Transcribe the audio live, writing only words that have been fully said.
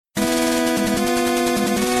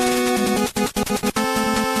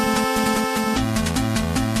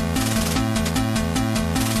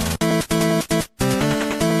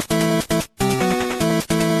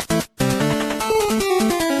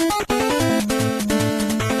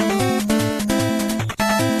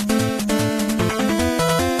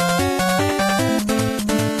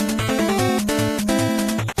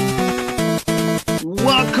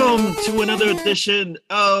edition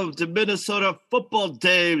of the Minnesota Football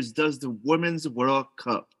Daves does the Women's World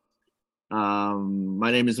Cup.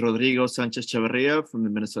 My name is Rodrigo Sanchez Chavarria from the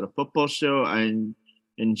Minnesota Football Show. I'm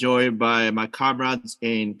enjoyed by my comrades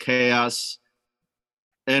in chaos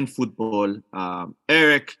and football.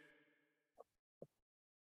 Eric.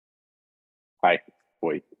 Hi.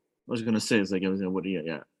 Wait. I was gonna say it's like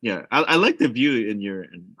yeah. I like the view in your.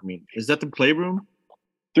 I mean, is that the playroom?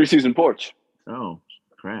 3-season porch. Oh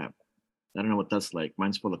crap! I don't know what that's like.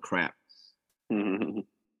 Mine's full of crap.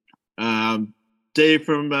 Dave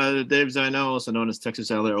from the Dave's I Know, also known as Texas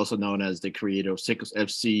Eller, also known as the creator of Sickles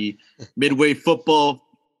FC, Midway Football.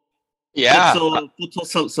 Yeah. So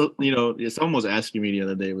someone was asking me the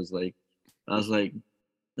other day. I was like,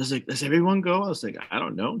 does everyone go? I was like, I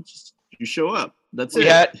don't know. Just you show up. That's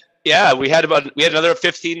it. We had another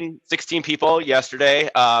 15, 16 people yesterday.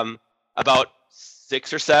 About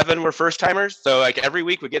 6 or 7 were first timers. So like every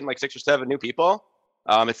week we're getting like 6 or 7 new people.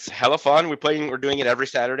 It's hella fun. We're doing it every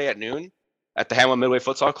Saturday at noon at the Hamlin Midway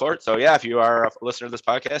Futsal Court. So yeah, if you are a listener to this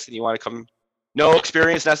podcast and you want to come, no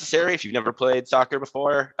experience necessary. If you've never played soccer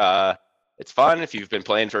before, it's fun. If you've been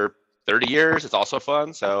playing for 30 years, it's also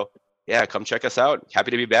fun. So yeah, come check us out.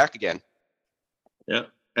 Happy to be back again. Yeah.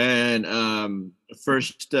 And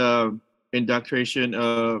first indoctrination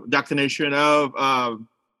of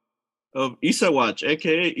Issa Watch,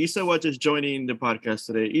 aka Issa Watch, is joining the podcast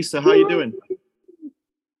today. Issa, how you doing?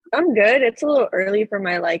 I'm good. It's a little early for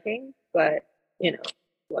my liking, but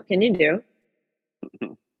what can you do?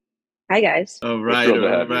 Hi guys. All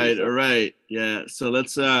right. Yeah. So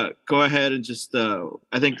let's go ahead and just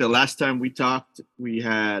I think the last time we talked, we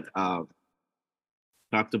had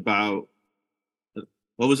talked about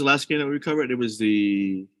what was the last game that we covered? It was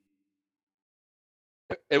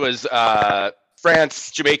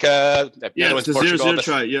France, Jamaica. Yeah, it was the Portugal, 0-0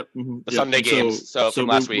 try. Yep. Mm-hmm. The Sunday games. So from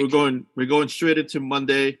last week. We're going straight into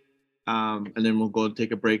Monday, and then we'll go and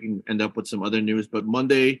take a break and end up with some other news. But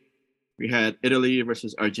Monday, we had Italy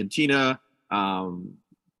versus Argentina.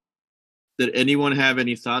 Did anyone have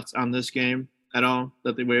any thoughts on this game at all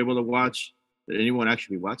that they were able to watch? Did anyone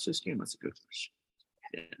actually watch this game? That's a good question.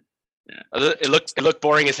 Yeah. It looked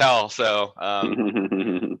boring as hell. So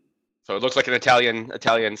so it looks like an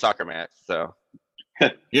Italian soccer match. So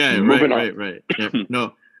yeah, right. Yeah.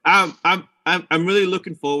 No, I'm really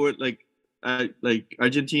looking forward. Like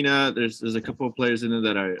Argentina, there's a couple of players in there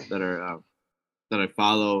that I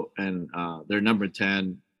follow, and their number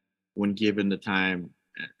 10, when given the time,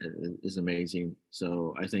 is amazing.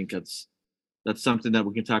 So I think that's something that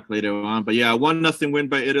we can talk later on. But yeah, 1-0 win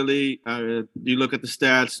by Italy. You look at the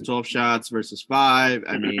stats: 12 shots versus 5.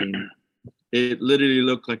 I mean, it literally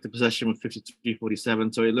looked like the possession was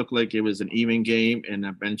 53-47. So it looked like it was an even game, and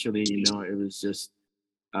eventually, it was just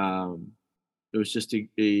a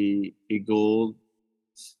goal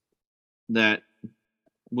that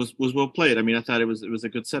was well played. I mean, I thought it was a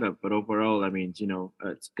good setup, but overall, I mean,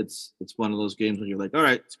 it's one of those games where you're like, all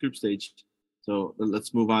right, it's group stage. So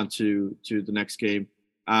let's move on to the next game.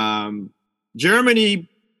 Germany,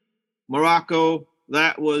 Morocco.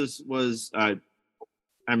 That was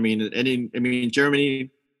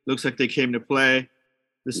Germany looks like they came to play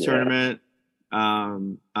this tournament.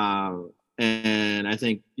 And I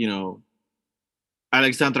think,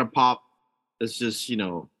 Alexandra Pop is just,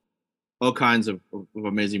 all kinds of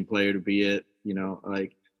amazing player to be it,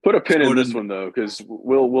 like. Put a pin in this one though, because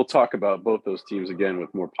we'll talk about both those teams again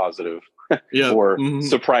with more positive or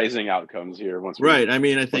surprising outcomes here. I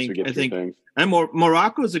think and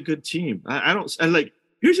Morocco is a good team.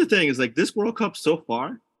 Here's the thing: is like this World Cup so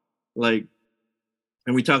far, like,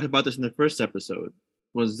 and we talked about this in the first episode,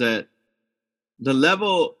 was that the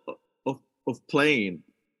level of playing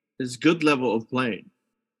is good level of playing.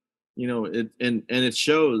 It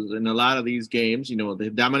shows in a lot of these games.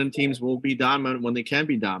 The dominant teams will be dominant when they can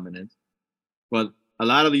be dominant, but a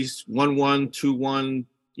lot of these 1-1, 2-1,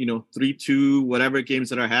 3-2, whatever games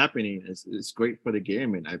that are happening is great for the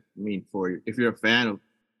game. And I mean, if you're a fan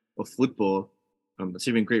of football, it's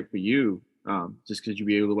even great for you, just because you'll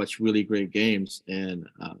be able to watch really great games. And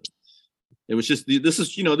it was just this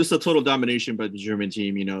is a total domination by the German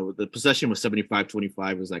team. The possession was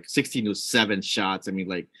 75-25. It was like 16-7 shots. I mean,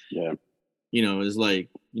 like, yeah, it was like,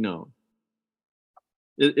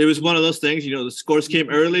 it was one of those things. The scores came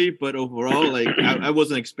early, but overall, like, I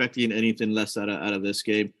wasn't expecting anything less out of this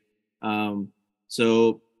game.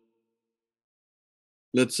 So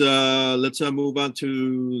let's move on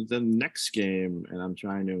to the next game, and I'm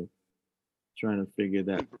trying to figure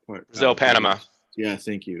that part. Brazil, Panama. Yeah,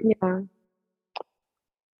 thank you. Yeah.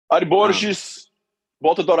 Ari Borges,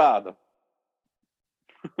 Volta Dourada.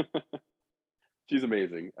 She's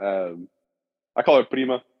amazing. I call her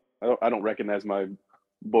prima. I don't recognize my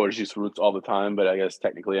Borges roots all the time, but I guess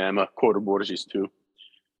technically I am a quarter Borges too.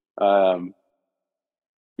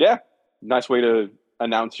 Yeah, nice way to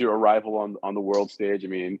announce your arrival on the world stage. I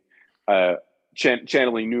mean,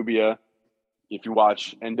 channeling Nubia. If you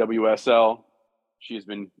watch NWSL, she's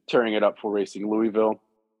been tearing it up for Racing Louisville.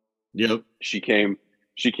 Yep. She came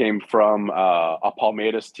from a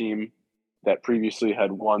Palmeiras team that previously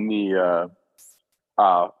had won the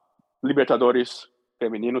Libertadores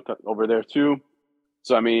Femenino over there too.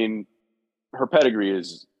 So, I mean, her pedigree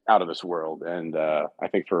is out of this world. And I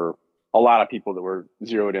think for a lot of people that were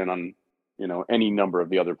zeroed in on, any number of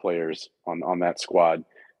the other players on that squad,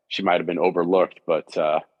 she might have been overlooked, but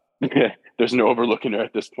there's no overlooking her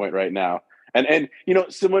at this point right now. And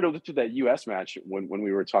similar to that U.S. match when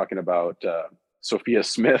we were talking about Sophia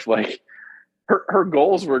Smith, like her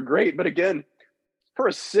goals were great, but again, her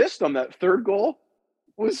assist on that third goal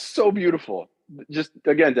was so beautiful. Just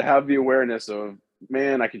again to have the awareness of,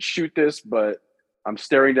 man, I could shoot this, but I'm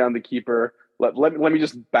staring down the keeper. Let me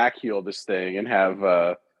just backheel this thing and have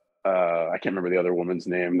I can't remember the other woman's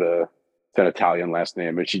name. It's an Italian last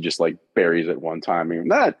name, and she just like buries it one time. I mean,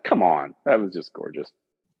 come on, that was just gorgeous.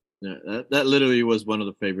 Yeah, that literally was one of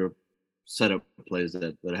the favorite setup plays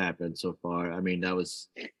that happened so far. I mean, that was,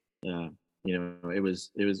 it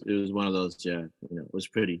was one of those. Yeah, it was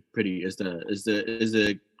pretty. Is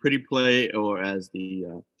the pretty play, or as the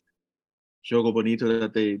Jogo Bonito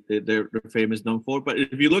that they're famous known for. But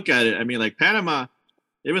if you look at it, I mean, like Panama,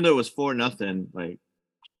 even though it was 4-0, like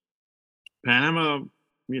Panama,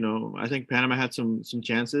 I think Panama had some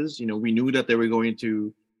chances. We knew that they were going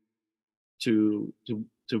to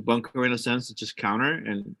bunker in a sense, to just counter,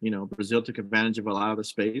 and Brazil took advantage of a lot of the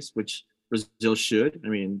space, which Brazil should. I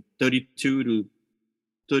mean, 32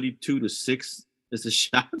 to 6 is the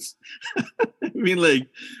shots. I mean, like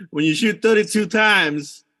when you shoot 32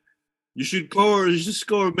 times, you should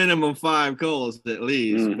score minimum 5 goals at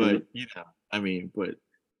least. Mm-hmm. But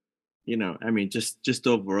just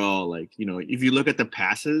overall, like, if you look at the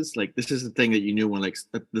passes, like this is the thing that you knew when like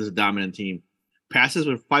this is a dominant team. Passes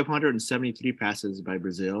were 573 passes by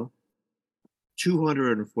Brazil,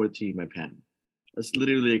 214 by Panama. That's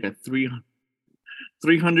literally like a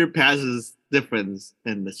 300 passes difference,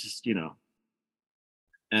 and that's just and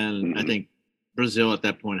mm-hmm. I think Brazil at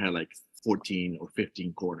that point had like 14 or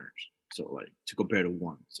 15 corners. So like to compare to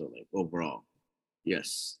 1. So like overall,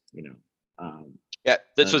 yes, Yeah,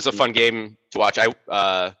 this was a fun game to watch. I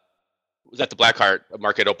was at the Blackheart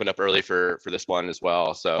market, opened up early for this one as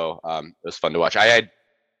well, so it was fun to watch. I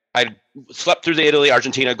slept through the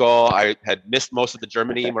Italy-Argentina goal. I had missed most of the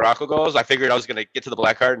Germany-Morocco goals. I figured I was going to get to the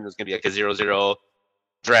Blackheart and it was going to be like a 0-0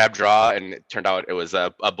 drab draw, and it turned out it was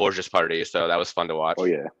a Borges party, so that was fun to watch. Oh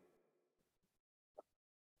yeah.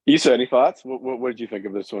 Issa, any thoughts? What did you think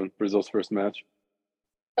of this one, Brazil's first match?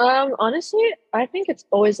 Honestly, I think it's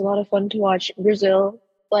always a lot of fun to watch Brazil,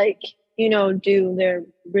 like, do their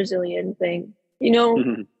Brazilian thing,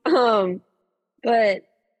 but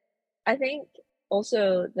I think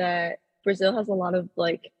also that Brazil has a lot of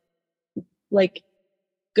like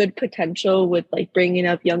good potential with like bringing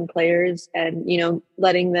up young players and,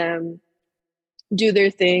 letting them do their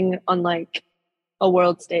thing on like a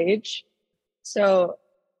world stage. So,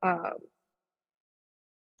 I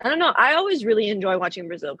don't know. I always really enjoy watching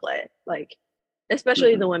Brazil play, like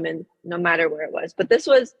especially the women, no matter where it was. But this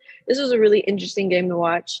was a really interesting game to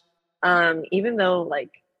watch. Even though like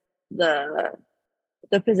the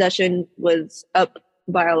possession was up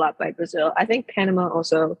by a lot by Brazil, I think Panama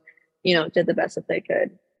also, did the best that they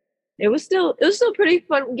could. It was still pretty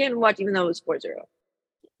fun game to watch, even though it was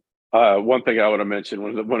 4-0. One thing I want to mention,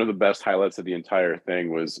 one of the best highlights of the entire thing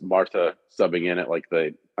was Marta subbing in at like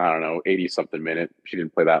the 80-something minute. She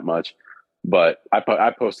didn't play that much, but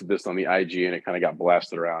I posted this on the IG and it kind of got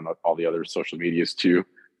blasted around all the other social medias too.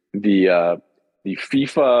 The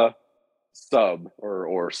FIFA sub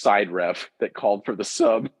or side ref that called for the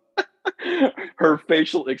sub, her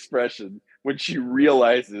facial expression when she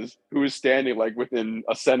realizes who is standing like within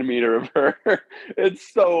a centimeter of her,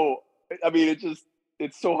 it's so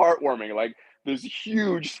so heartwarming. Like this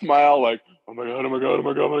huge smile, like, oh my god,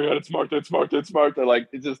 it's Marta. Like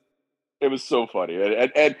it was so funny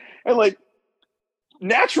and like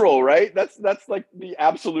natural, right? That's like the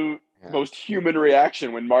absolute most human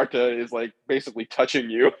reaction when Marta is like basically touching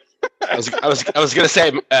you. I was gonna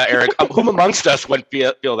say, Eric, whom amongst us wouldn't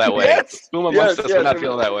feel that way? Yes, whom amongst us would not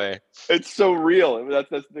feel that way? It's so real. That's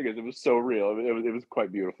the thing, is it was so real. It was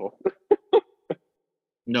quite beautiful.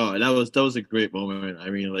 No, that was a great moment.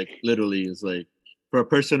 I mean, like literally, it's like for a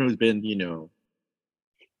person who's been,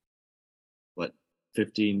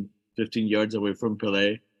 15 15 yards away from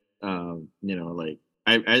Pelé. You know, like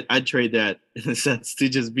I'd trade that in a sense to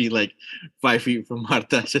just be like 5 feet from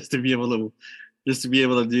Marta, just to be able to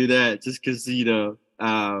do that, just because you know,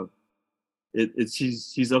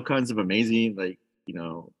 she's all kinds of amazing. Like, you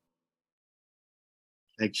know,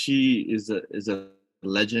 like she is a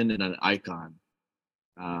legend and an icon,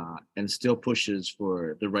 and still pushes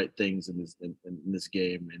for the right things in this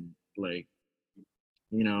game, and like,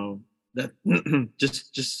 you know, that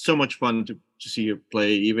just so much fun to see her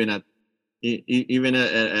play, even at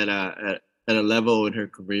a level in her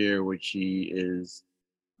career where she is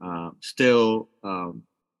still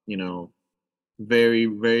you know, very,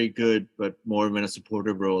 very good, but more of in a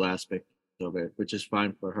supportive role aspect of it, which is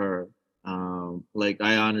fine for her. Like,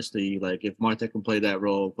 I honestly, like, if Marta can play that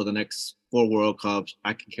role for the next 4 World Cups,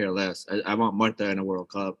 I can care less. I want Marta in a World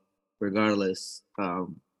Cup, regardless.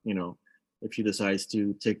 You know, if she decides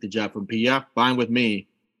to take the job from Pia, fine with me.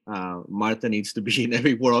 Marta needs to be in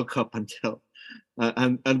every World Cup until the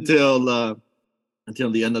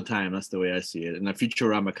end of time. That's the way I see it, in a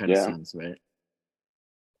Futurama kind of sense, right?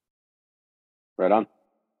 Right on. I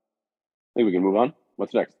think we can move on.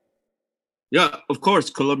 What's next? Yeah, of course,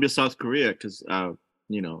 Colombia, South Korea, because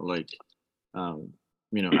you know, like,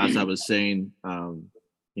 you know, as I was saying,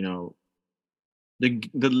 you know, the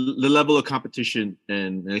level of competition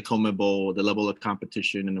in the CONMEBOL, the level of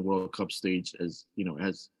competition in the World Cup stage, as you know,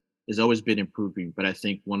 has always been improving. But I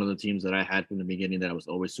think one of the teams that I had from the beginning that I was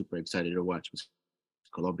always super excited to watch was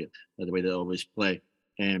Colombia, the way they always play,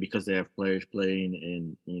 and because they have players playing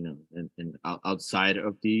in, you know, and outside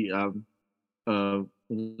of the of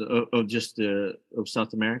just of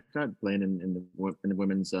South America, playing in the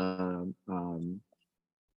women's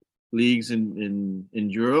leagues in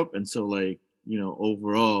Europe, and so, like, you know,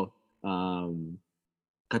 overall,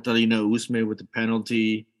 Catalina Usme with the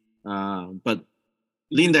penalty, but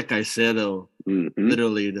Linda Caicedo,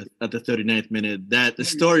 literally at the 39th minute, that the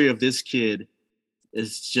story of this kid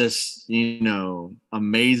is just, you know,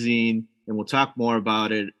 amazing, and we'll talk more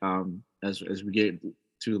about it as we get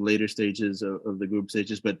to the later stages of the group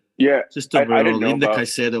stages. But yeah, just overall, Linda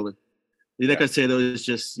Caicedo is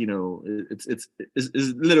just, you know, it's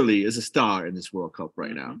literally is a star in this World Cup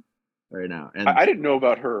right now. And I didn't know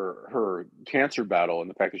about her cancer battle and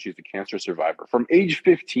the fact that she's a cancer survivor from age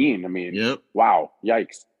 15. I mean, wow,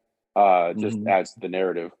 yikes! Just adds to the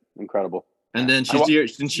narrative. Incredible. And then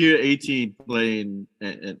since you're 18 playing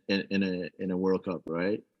in a World Cup,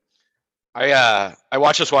 right? I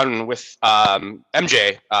watched this one with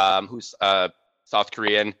MJ, who's South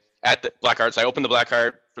Korean, at the Black Heart. So I opened the Black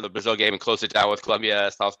Heart for the Brazil game and closed it down with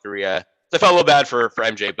Colombia, South Korea. So I felt a little bad for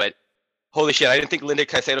MJ, but holy shit, I didn't think Linda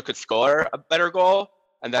Caicedo could score a better goal.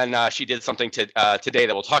 And then she did something today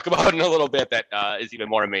that we'll talk about in a little bit that is even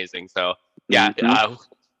more amazing. So yeah,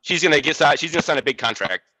 she's gonna sign a big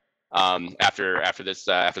contract after this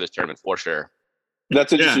tournament for sure.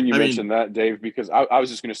 That's interesting you mentioned that, Dave, because I was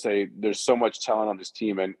just going to say there's so much talent on this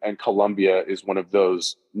team, and Colombia is one of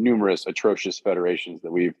those numerous atrocious federations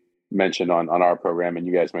that we've mentioned on our program, and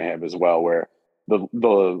you guys may have as well, where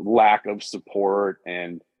the lack of support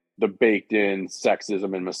and the baked in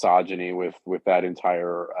sexism and misogyny with that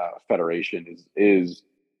entire federation is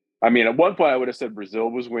I mean, at one point I would have said Brazil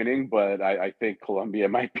was winning, but I think Colombia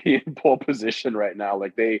might be in pole position right now.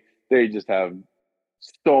 Like they just have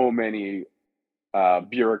so many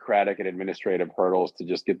bureaucratic and administrative hurdles to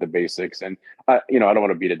just get the basics. And you know, I don't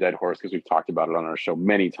want to beat a dead horse because we've talked about it on our show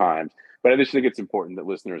many times, but I just think it's important that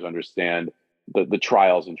listeners understand the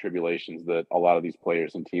trials and tribulations that a lot of these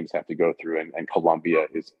players and teams have to go through, and Colombia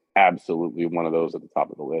is absolutely one of those at the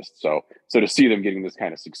top of the list. So to see them getting this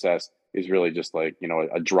kind of success is really just like, you know,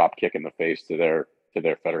 a drop kick in the face to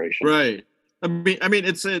their federation. Right. I mean,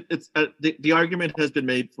 it's the argument has been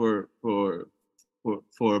made for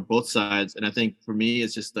both sides, and I think for me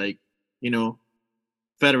it's just like, you know,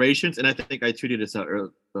 federations, and I think I tweeted this out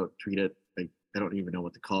earlier. Like, I don't even know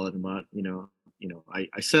what to call it, but you know,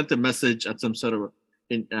 I sent a message at some sort of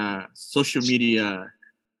social media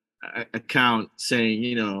account saying,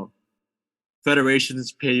 you know,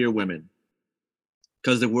 federations, pay your women,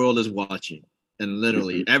 because the world is watching, and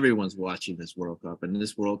literally everyone's watching this World Cup, and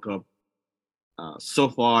this World Cup so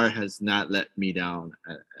far has not let me down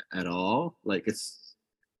at all. Like it's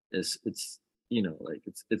you know, like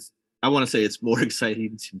it's I want to say it's more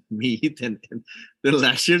exciting to me than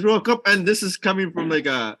last year's World Cup, and this is coming from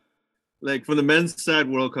like from the men's side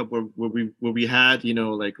World Cup where we had, you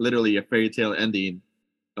know, like literally a fairy tale ending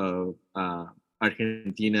of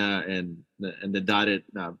Argentina and the dotted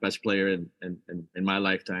best player in my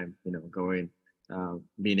lifetime, you know, going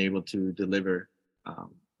being able to deliver,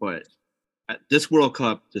 but this World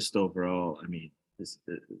Cup, just overall, I mean, it's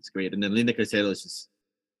great. And then Linda Caicedo is just,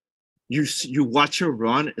 you watch her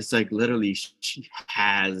run, it's like literally she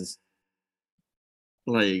has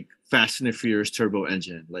like Fast and the Furious turbo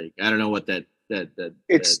engine. Like I don't know what that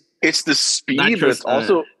it's the speed, but it's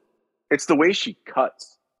also it's the way she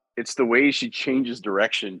cuts. It's the way she changes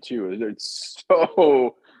direction too. It's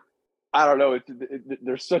so, I don't know.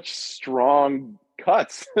 They're such strong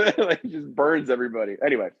cuts. Like it just burns everybody.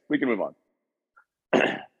 Anyway, we can move on.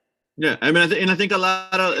 Yeah, I mean, I think a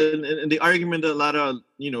lot of and the argument that a lot of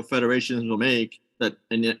federations will make that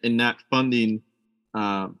in not funding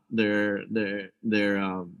their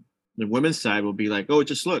women's side will be like, oh,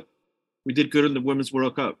 just look, we did good in the Women's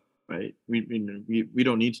World Cup, right? We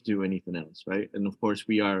don't need to do anything else, right? And of course,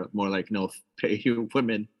 we are more like, no, pay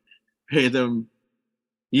women, pay them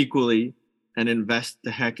equally, and invest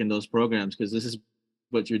the heck in those programs, because this is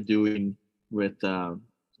what you're doing with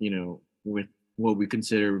with what we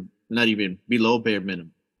consider not even below bare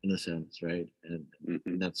minimum in a sense, right? And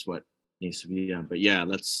that's what needs to be done. But yeah,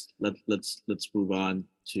 let's move on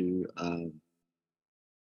to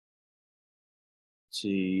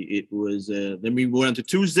see. It was then we went on to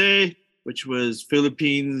Tuesday, which was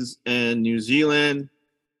Philippines and New Zealand,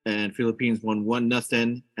 and Philippines won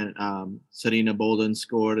 1-0, and Serena Bolden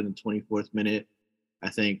scored in the 24th minute, I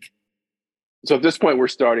think. So at this point, we're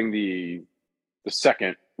starting the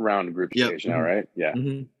second round group stage now, right? Yeah.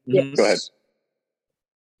 Yes. Go ahead.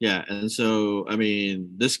 Yeah, and so I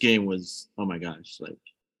mean, this game was, oh my gosh, like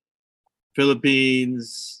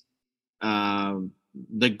Philippines,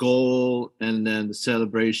 the goal and then the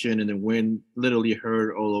celebration and the win literally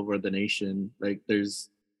heard all over the nation. Like there's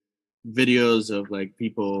videos of like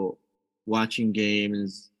people watching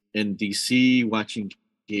games in DC, watching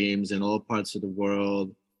games in all parts of the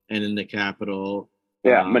world and in the capital.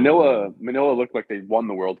 Yeah, Manila looked like they won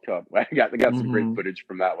the World Cup. They got some great footage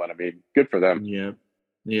from that one. I mean, good for them.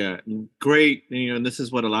 Yeah, great. And this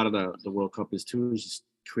is what a lot of the World Cup is too, is just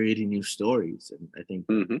creating new stories. And I think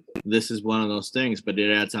this is one of those things. But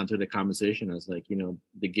it adds on to the conversation as like,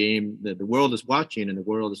 the game that the world is watching, and the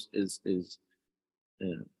world is it's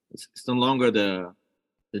no longer the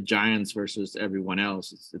Giants versus everyone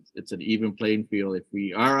else. It's an even playing field. If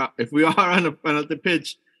we are on the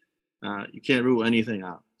pitch, you can't rule anything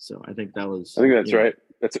out. So I think that's right.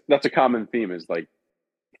 That's a common theme, is like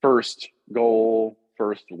first goal,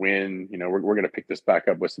 first win. We're going to pick this back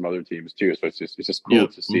up with some other teams too. So it's just cool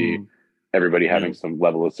to see everybody having some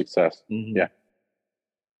level of success. Yeah.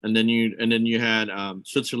 And then you had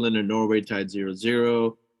Switzerland and Norway tied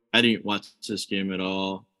 0-0. I didn't watch this game at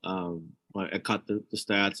all. I caught the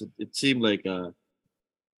stats. It seemed like a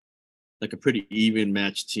pretty even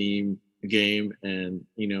match game, and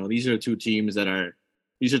these are two teams that are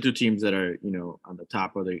on the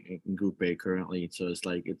top of the in Group A currently. So it's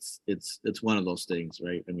like it's one of those things,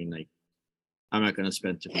 right? I mean, like I'm not going to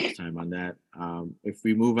spend too much time on that. If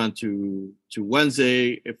we move on to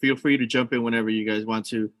Wednesday, feel free to jump in whenever you guys want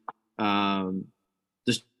to.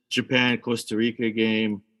 This Japan-Costa Rica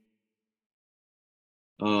game.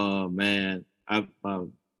 Oh man,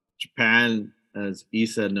 Japan, as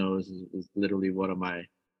Isa knows, is literally one of my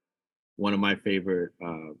favorite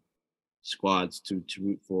squads to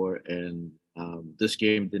root for, and this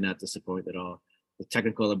game did not disappoint at all. The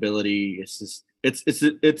technical ability, it's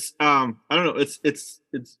I don't know, it's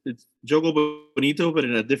Jogo Bonito, but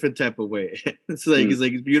in a different type of way. It's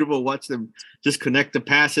beautiful to watch them just connect the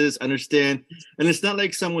passes, understand, and it's not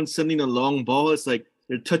like someone sending a long ball. It's like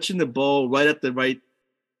they're touching the ball right at the right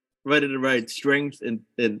strength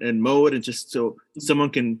and mode, and just so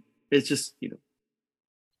someone can. It's just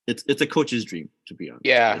it's a coach's dream, to be honest.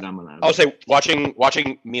 Yeah, I'll say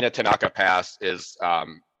watching Mina Tanaka pass is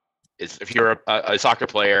if you're a soccer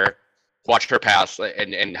player, watch her pass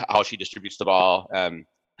and how she distributes the ball, and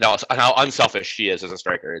how unselfish she is as a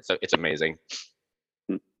striker. It's amazing.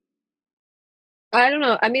 I don't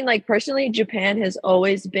know. I mean, like personally, Japan has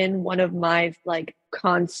always been one of my like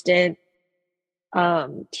constant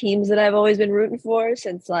teams that I've always been rooting for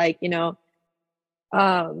since I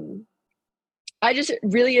just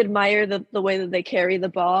really admire the way that they carry the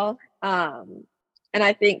ball. And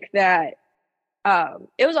I think that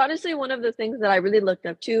it was honestly one of the things that I really looked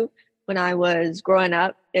up to when I was growing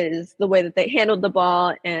up, is the way that they handled the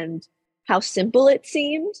ball and how simple it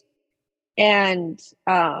seemed. And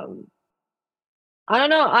I don't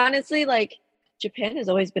know, honestly, like Japan has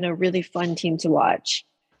always been a really fun team to watch.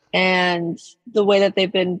 And the way that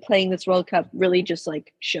they've been playing this World Cup really just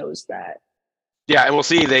like shows that. Yeah, and we'll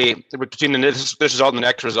see. Between this result and the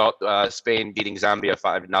next result, Spain beating Zambia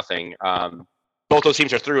 5-0. Both those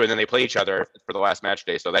teams are through, and then they play each other for the last match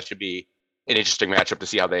day. So that should be an interesting matchup to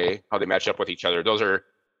see how they match up with each other. Those are,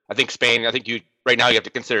 I think Spain. I think right now you have to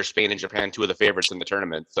consider Spain and Japan two of the favorites in the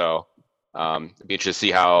tournament. So it'd be interesting to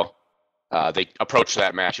see how they approach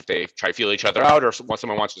that match, if they try to feel each other out or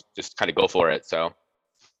someone wants to just kind of go for it. So,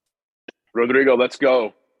 Rodrigo, let's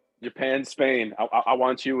go. Japan, Spain. I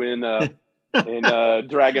want you in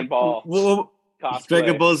Dragon Ball. Cosplay.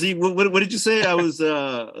 Dragon Ball Z. What did you say? I was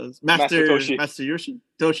Master Yoshi. Toshi.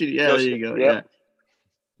 Yeah, Yoshi. There you go. Yep. Yeah.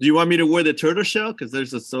 Do you want me to wear the turtle shell? Because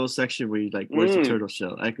there's a soul section where you like, where's the turtle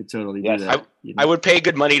shell? I could totally do that. I would pay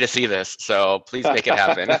good money to see this, so please make it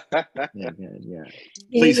happen. Yeah. You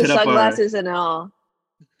need the sunglasses and all.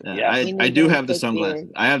 Yeah, I do have the sunglasses.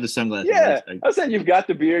 I have the sunglasses. Yeah, I said you've got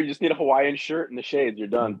the beard. You just need a Hawaiian shirt and the shades. You're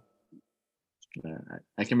done.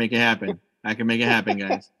 I can make it happen.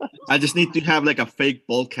 Guys. I just need to have like a fake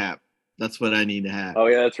bowl cap. That's what I need to have. Oh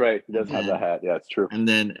yeah, that's right. He does have that hat. Yeah, it's true. And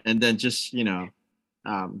then just go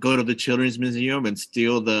to the Children's Museum and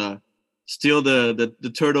steal the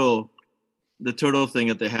turtle thing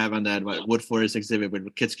that they have on that Wood Forest exhibit where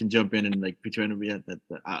kids can jump in and like pretend to be at that.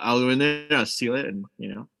 I'll go in there, I'll steal it, and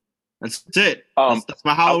that's it. That's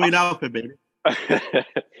my Halloween outfit, baby.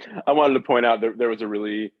 I wanted to point out there was a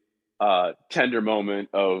really tender moment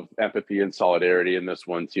of empathy and solidarity in this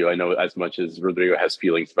one too. I know as much as Rodrigo has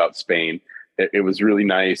feelings about Spain, it was really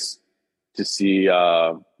nice to see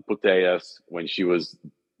Putellas when she was,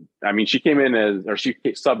 she came in she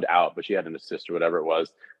subbed out, but she had an assist or whatever it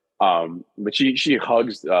was. But she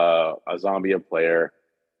hugs a Zambian player,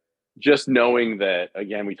 just knowing that,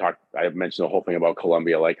 again, I mentioned the whole thing about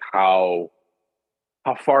Colombia, like how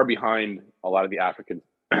far behind a lot of the African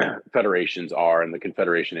federations are, and the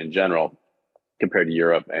Confederation in general, compared to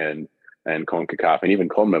Europe and CONCACAF and even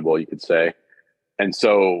CONMEBOL, you could say. And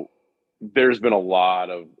so there's been a lot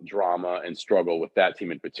of drama and struggle with that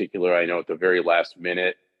team in particular. I know at the very last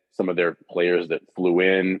minute, some of their players that flew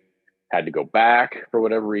in had to go back for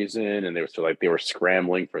whatever reason, and they were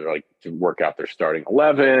scrambling to work out their starting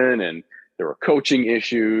 11, and there were coaching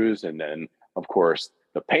issues, and then of course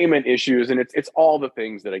the payment issues, and it's all the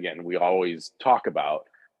things that, again, we always talk about.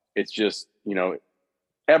 It's just,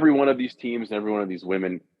 every one of these teams and every one of these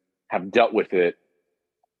women have dealt with it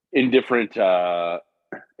in different time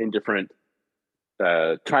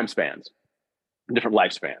spans, different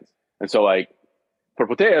lifespans. And so for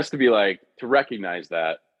Putellas to recognize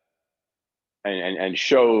that and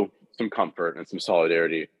show some comfort and some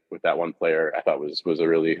solidarity with that one player, I thought was a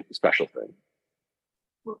really special thing.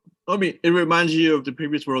 It reminds you of the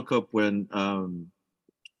previous World Cup when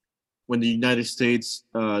the United States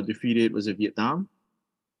defeated, was it Vietnam?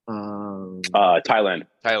 Thailand.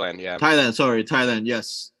 Yeah. Thailand.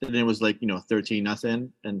 Yes, and it was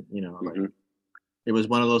 13-0, and it was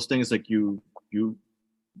one of those things like you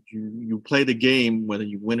play the game whether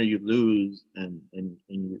you win or you lose, and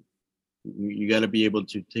you got to be able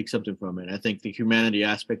to take something from it. I think the humanity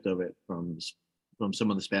aspect of it from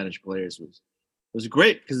some of the Spanish players was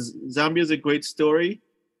great, because Zambia is a great story,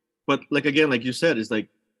 but like you said, it's like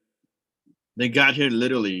they got here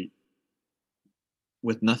literally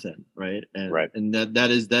with nothing, right? And and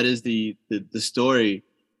that is the story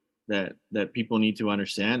that people need to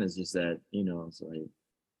understand, is just that it's like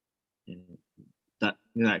that.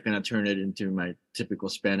 You're not gonna turn it into my typical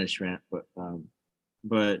Spanish rant,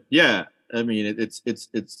 but yeah, it's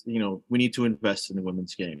we need to invest in the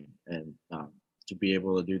women's game, and to be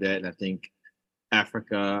able to do that, and I think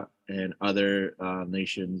Africa and other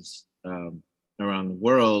nations around the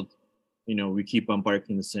world, we keep on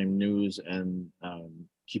barking the same news and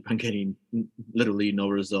keep on getting literally no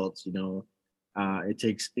results. It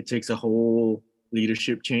takes a whole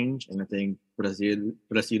leadership change, and I think Brazil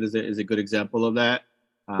is a good example of that.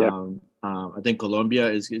 I think Colombia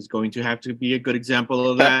is going to have to be a good example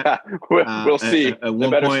of that. We'll see. At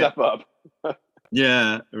one point, step up.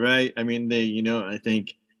 Yeah, right. I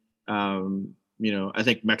think I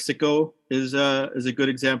think Mexico is a good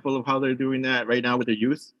example of how they're doing that right now with their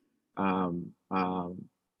youth. But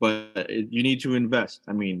you need to invest.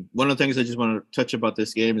 One of the things I just want to touch about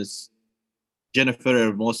this game is Jennifer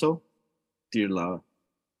Hermoso. Dear love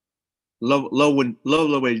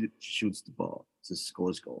the way she shoots the ball. Just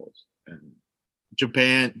scores goals. And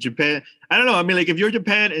Japan. I don't know. If you're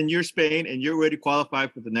Japan and you're Spain and you're ready to qualify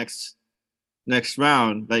for the next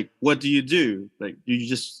round, what do you do? Do you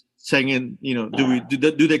just sing in?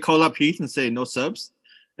 Do they call up Heath and say no subs,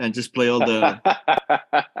 and just play all the?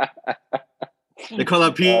 They call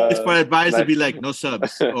up Heath for advice to be like no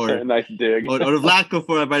subs, or nice dig, or Vlatko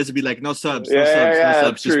for advice to be like no subs, no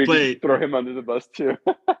subs. Just play. Throw him under the bus too.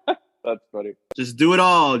 That's funny. Just do it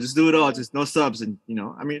all. Just no subs, and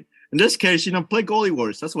in this case, play goalie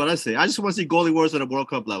wars. That's what I say. I just want to see goalie wars at a World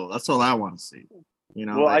Cup level. That's all I want to see.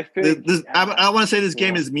 Well, I think I want to say this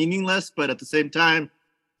game is meaningless, but at the same time,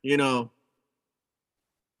 there's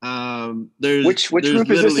which group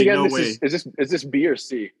is this again? Is this B or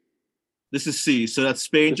C? This is C. So that's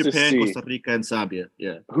Spain, Japan, Costa Rica, and Zambia.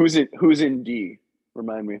 Yeah. Who's in D?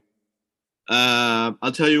 Remind me.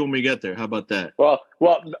 I'll tell you when we get there. How about that? Well,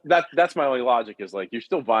 that's my only logic is like you're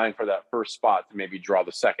still vying for that first spot to maybe draw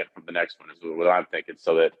the second from the next one is what I'm thinking,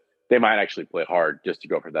 so that they might actually play hard just to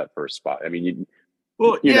go for that first spot. I mean,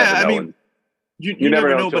 you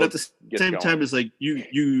never know, but at the same time, it's like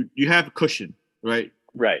you have a cushion, right?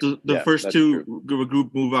 Right. The first two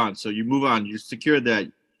group move on, so you move on. You secure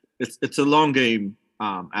that. It's a long game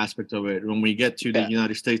aspect of it. When we get to the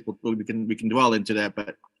United States, we can dwell into that,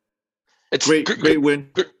 but. It's great win.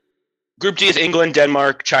 Group D is England,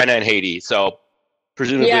 Denmark, China, and Haiti. So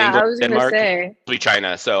presumably England, Denmark,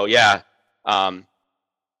 China. So if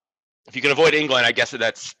you can avoid England, I guess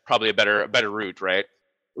that's probably a better route, right?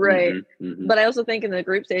 Right. Mm-hmm. But I also think in the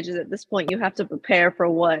group stages at this point, you have to prepare for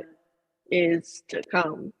what is to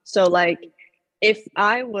come. So like, if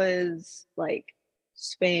I was like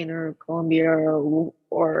Spain or Colombia or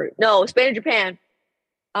Spain or Japan,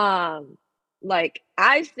 like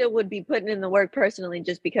I still would be putting in the work personally,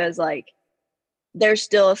 just because like there's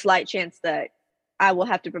still a slight chance that I will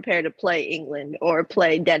have to prepare to play England or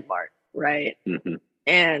play Denmark, right? Mm-hmm.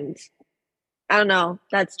 And I don't know,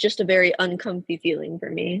 that's just a very uncomfy feeling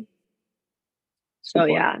for me. So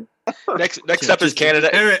yeah. Next up is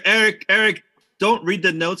Canada. Eric, don't read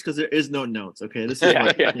the notes because there is no notes. Okay, this is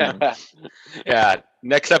yeah.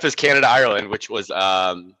 Next up is Canada Ireland, which was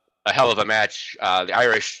a hell of a match. The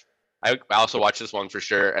Irish. I also watched this one for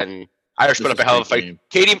sure, and Irish put up a hell of a fight.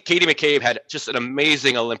 Katie McCabe had just an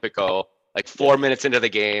amazing Olympico, like 4 minutes into the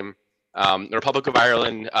game. The Republic of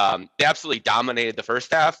Ireland, they absolutely dominated the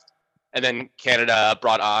first half, and then Canada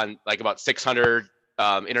brought on like about 600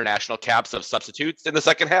 international caps of substitutes in the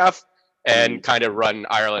second half, and kind of run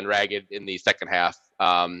Ireland ragged in the second half,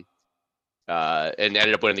 and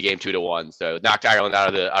ended up winning the game 2-1. So knocked Ireland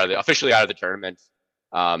officially out of the tournament.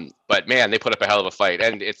 But man, they put up a hell of a fight,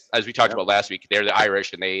 and it's as we talked about last week. They're the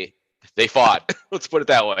Irish, and they fought. Let's put it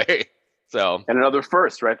that way. So and another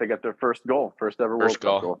first, right? They got their first ever World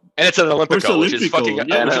Cup goal, and it's an Olympico, which is fucking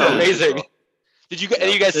amazing. Did you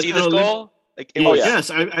guys see this goal? Like,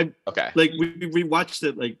 yes, I okay. Like we watched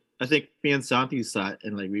it. Like I think me and Santi saw it,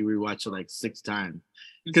 and like we rewatched it like 6 times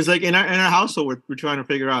because like in our household we're trying to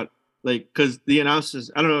figure out. Like, because the announcers,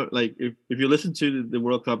 I don't know, like if you listen to the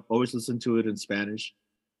World Cup, always listen to it in Spanish,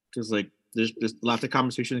 because like there's lots of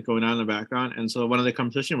conversations going on in the background, and so one of the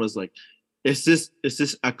conversation was like, is this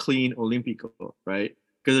a clean Olympico, right?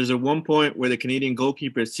 Because there's a one point where the Canadian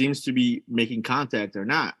goalkeeper seems to be making contact or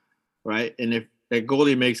not, right? And if a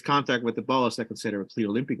goalie makes contact with the ball, it's not considered a clean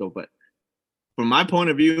Olympico. But from my point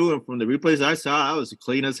of view and from the replays I saw, I was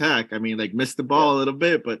clean as heck. I mean, like missed the ball a little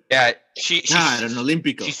bit, but she an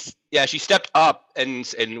Olympico. She stepped up and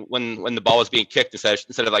when the ball was being kicked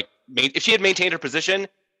instead of like if she had maintained her position,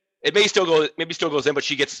 it maybe still goes in, but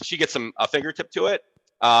she gets some fingertip to it.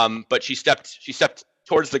 But she stepped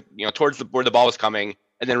towards where the ball was coming,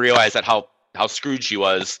 and then realized that how screwed she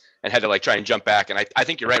was and had to like try and jump back. And I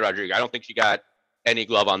think you're right, Rodrigo. I don't think she got any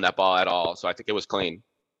glove on that ball at all. So I think it was clean.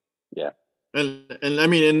 Yeah. And I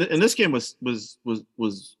mean, in this game was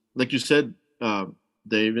like you said,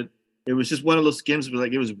 David. It was just one of those games where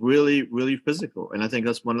like it was really, really physical, and I think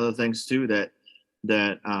that's one of the things too that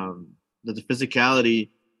the physicality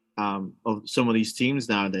of some of these teams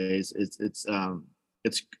nowadays it's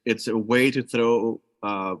a way to throw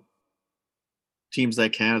teams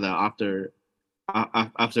like Canada after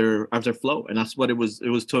flow, and that's what it was. It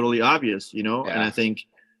was totally obvious, you know. Yeah. And I think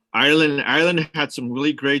Ireland had some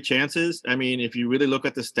really great chances. I mean, if you really look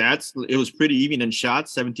at the stats, it was pretty even in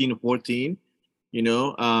shots, 17-14. You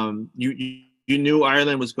know, you knew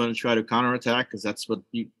Ireland was going to try to counterattack because that's what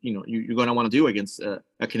you're going to want to do against a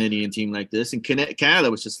Canadian team like this. And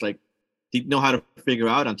Canada was just like didn't know how to figure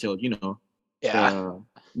out until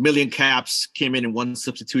million caps came in one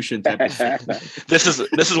substitution type of thing. This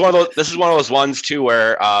is one of those ones too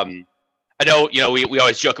where I know we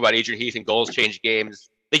always joke about Adrian Heath and goals change games.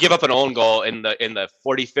 They give up an own goal in the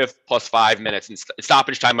 45th plus 5 minutes and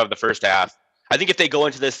stoppage time of the first half. I think if they go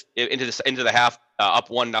into the half up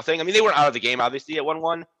 1-0, I mean they weren't out of the game obviously at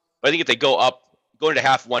 1-1, but I think if they go into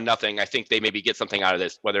half 1-0, I think they maybe get something out of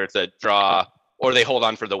this, whether it's a draw or they hold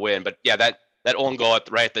on for the win. But yeah, that own goal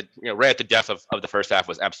right at the death of the first half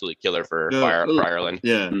was absolutely killer for Ireland.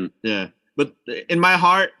 Yeah. But in my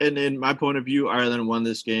heart and in my point of view, Ireland won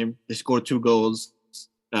this game. They scored 2 goals.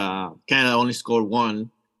 Canada only scored one.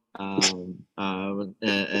 You know,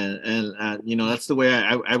 that's the way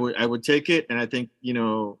I would take it. And I think, you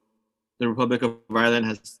know, the Republic of Ireland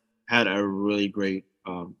has had a really great,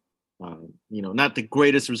 you know, not the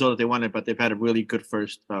greatest result that they wanted, but they've had a really good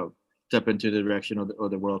first step into the direction of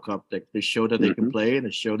the World Cup. They show that they can play, and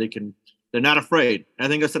they show they're not afraid. I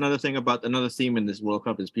think that's another theme in this World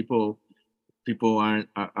Cup is people aren't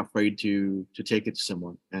afraid to take it to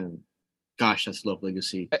someone. And gosh, that's lovely to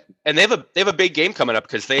see. And they have a big game coming up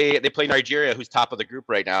because they play Nigeria, who's top of the group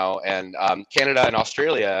right now, and Canada and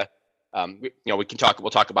Australia. We'll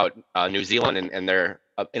talk about New Zealand and their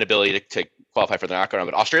inability to qualify for the knockout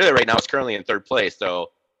round. But Australia right now is currently in third place.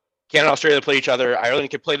 So Canada and Australia play each other. Ireland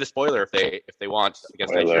could play the spoiler if they want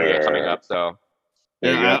against Nigeria coming up. So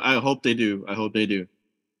yeah, I hope they do. I hope they do.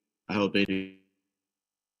 All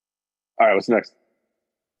right, what's next?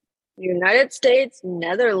 United States,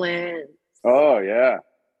 Netherlands. Oh yeah.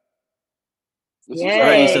 All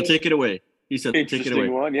right, Issa, take it away. Issa, take it away.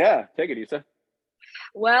 One. Yeah, take it, Issa.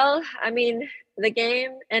 Well, I mean, the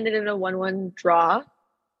game ended in a 1-1 draw.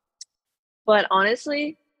 But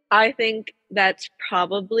honestly, I think that's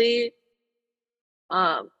probably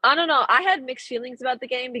I don't know. I had mixed feelings about the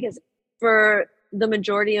game because for the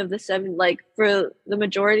majority of the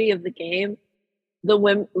game, the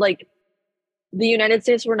women, like the United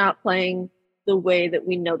States were not playing the way that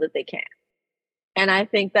we know that they can. And I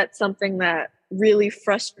think that's something that really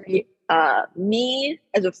frustrates me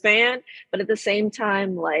as a fan, but at the same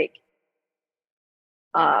time, like,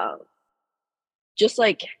 just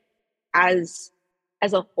like as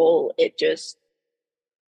a whole,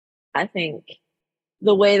 I think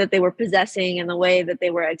the way that they were possessing and the way that they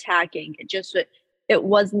were attacking, it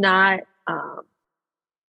was not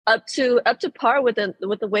up to par with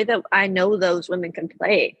the way that I know those women can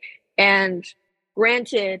play. And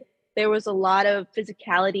granted, there was a lot of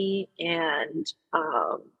physicality and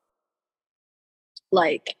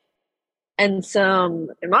some,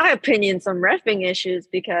 in my opinion, some reffing issues,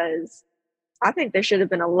 because I think there should have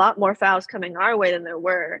been a lot more fouls coming our way than there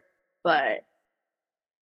were. But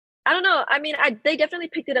I don't know. I mean, they definitely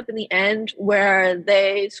picked it up in the end where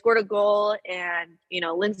they scored a goal and,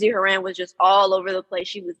 Lindsay Horan was just all over the place.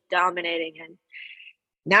 She was dominating. And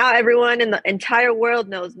now everyone in the entire world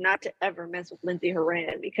knows not to ever mess with Lindsay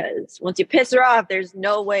Horan, because once you piss her off, there's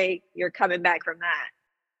no way you're coming back from that.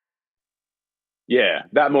 Yeah,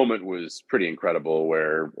 that moment was pretty incredible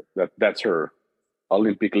where that's her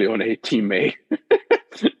Olympique Lyonnais teammate,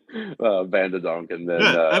 Van de Donk. And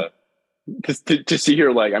then to see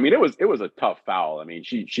her, like, I mean, it was a tough foul. I mean,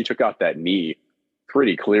 she took out that knee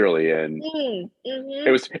pretty clearly, and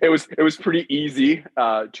it was pretty easy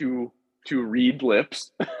to read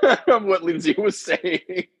lips of what Lindsay was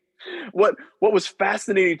saying. What was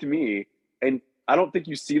fascinating to me, and I don't think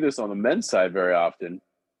you see this on the men's side very often,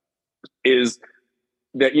 is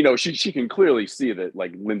that, she can clearly see that,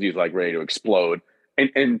 like, Lindsay's like ready to explode,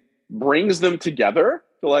 and brings them together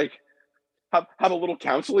to, like, have a little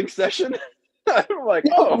counseling session. I'm like,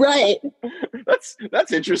 oh, right,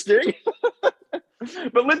 that's interesting.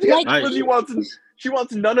 But Lindsay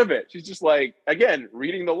wants none of it. She's just like, again,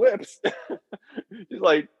 reading the lips. She's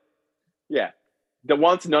like, yeah, that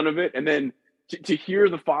wants none of it. And then to hear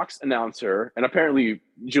the Fox announcer, and apparently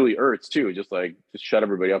Julie Ertz too, just shut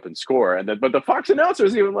everybody up and score. And then, but the Fox announcer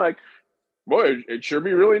is even like, boy, it sure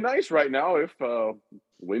be really nice right now if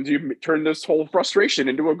Lindsay turned this whole frustration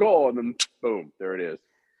into a goal, and then boom, there it is.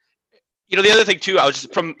 The other thing too, I was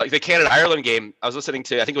just from the Canada-Ireland game, I was listening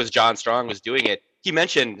to, I think it was John Strong was doing it. He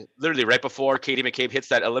mentioned literally right before Katie McCabe hits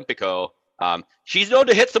that Olympico, she's known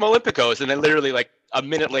to hit some Olympicos, and then literally like a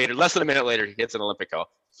minute later, less than a minute later, he hits an Olympico.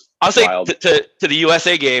 I'll say to the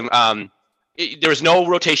USA game, there was no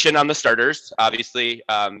rotation on the starters, obviously,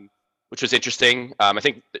 which was interesting. I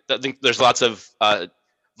think there's lots of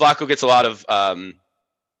Vlaco gets a lot of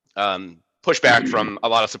pushback from a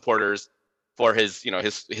lot of supporters for his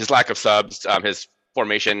lack of subs, his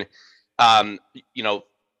formation. The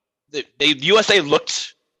USA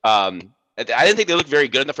looked. I didn't think they looked very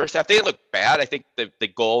good in the first half. They didn't look bad. I think the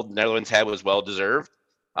goal the Netherlands had was well deserved,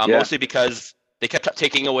 mostly because they kept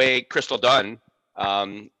taking away Crystal Dunn,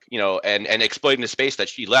 and exploiting the space that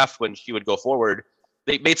she left when she would go forward.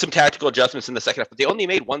 They made some tactical adjustments in the second half, but they only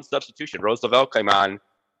made one substitution. Rose Lavelle came on,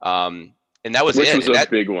 and that was Which it. Was a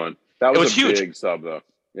big one. That was a huge big sub, though.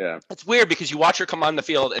 Yeah, it's weird because you watch her come on the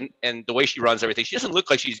field and the way she runs everything. She doesn't look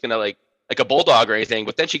like she's gonna like a bulldog or anything,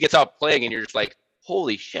 but then she gets out playing, and you're just like,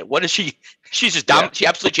 holy shit, what is she? She's just dominant. She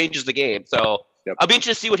absolutely changes the game. So I'll be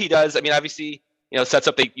interested to see what he does. I mean, obviously, sets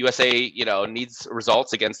up the USA. Needs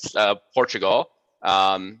results against Portugal.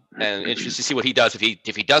 And interested to see what he does if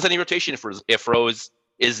he does any rotation, if Rose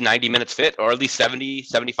is 90 minutes fit, or at least 70,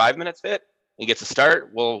 75 minutes fit and gets a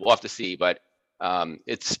start. We'll have to see. But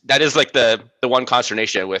that is like the one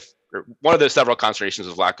consternation with, or one of the several consternations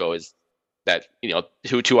with Vlatko is that,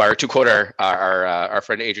 to quote our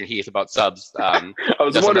friend Adrian Heath about subs. I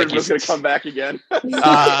was wondering if he was going to come back again.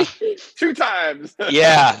 2 times.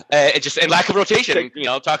 Yeah, and lack of rotation.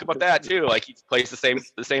 Talk about that too. Like he plays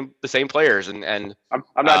the same players, and I'm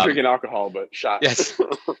not drinking alcohol, but shots. Yes.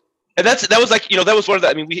 And that was one of the.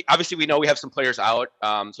 I mean, we know we have some players out,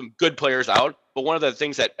 some good players out. But one of the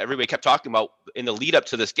things that everybody kept talking about in the lead up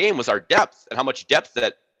to this game was our depth and how much depth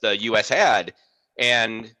that the U.S. had,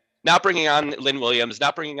 and not bringing on Lynn Williams,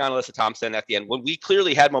 not bringing on Alyssa Thompson at the end. When we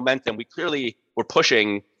clearly had momentum, we clearly were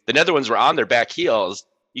pushing. The Netherlands were on their back heels.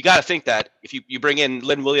 You got to think that if you bring in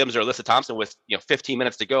Lynn Williams or Alyssa Thompson with 15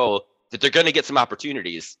 minutes to go, that they're going to get some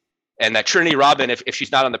opportunities. And that Trinity Robin, if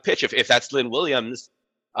she's not on the pitch, if that's Lynn Williams,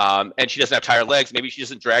 and she doesn't have tired legs, maybe she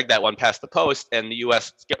doesn't drag that one past the post, and the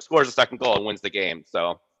U.S. scores a second goal and wins the game.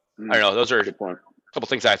 So I don't know. Those are a couple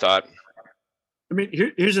things I thought. I mean,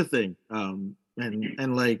 here's the thing.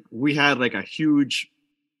 And like we had like a huge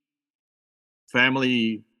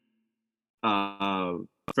family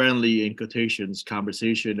friendly, in quotations,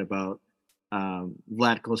 conversation about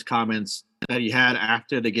Vlatko's comments that he had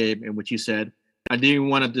after the game, in which he said, I didn't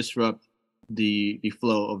want to disrupt the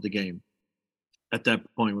flow of the game at that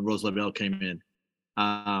point when Rose Lavelle came in.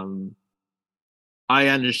 I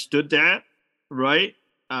understood that, right?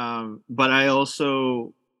 But I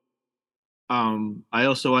also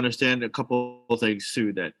understand a couple of things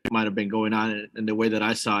too that might have been going on in the way that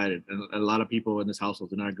I saw it, and a lot of people in this household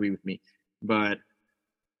do not agree with me. But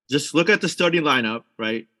just look at the starting lineup,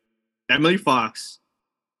 right? Emily Fox,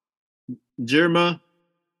 Jirma,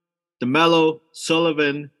 DeMello,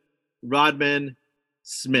 Sullivan, Rodman,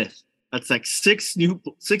 Smith. That's like six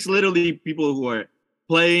literally people who are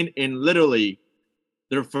playing in literally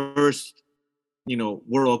their first,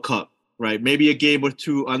 World Cup, right? Maybe a game or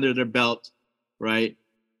two under their belt, right?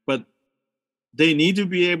 But they need to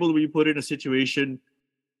be able to be put in a situation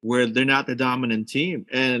where they're not the dominant team.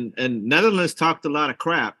 And Netherlands talked a lot of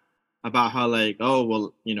crap about how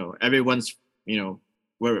everyone's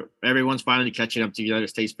finally catching up to the United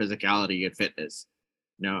States physicality and fitness,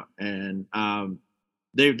 and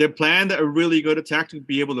their plan that a really good attack to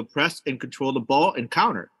be able to press and control the ball and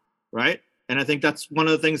counter, right? And I think that's one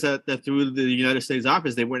of the things that threw the United States off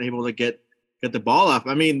is they weren't able to get the ball off.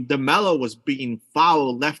 I mean, DeMello was being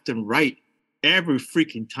fouled left and right every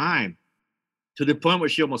freaking time, to the point where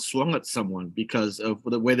she almost swung at someone because of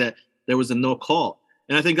the way that there was a no call.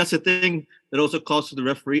 And I think that's the thing that also calls to the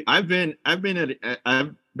referee. I've been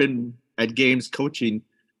at games coaching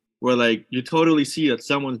where like you totally see that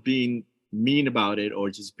someone's being mean about it or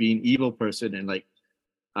just being evil person,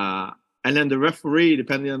 and then the referee,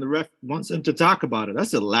 depending on the ref, wants them to talk about it.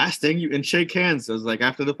 That's the last thing and shake hands. I was like,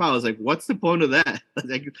 after the foul, I was like, what's the point of that?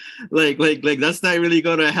 like that's not really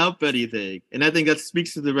going to help anything. And I think that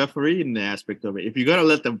speaks to the referee in the aspect of it. If you're going to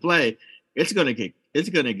let them play, it's going to get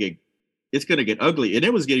ugly. And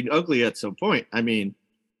it was getting ugly at some point. I mean,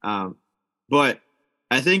 but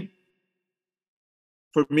I think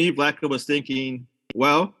for me, Vlatko was thinking,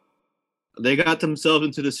 well, they got themselves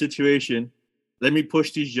into the situation. Let me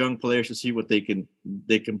push these young players to see what they can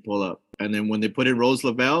pull up. And then when they put in Rose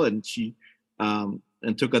Lavelle and she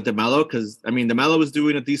and took out DeMello, because I mean DeMello was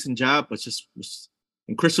doing a decent job, but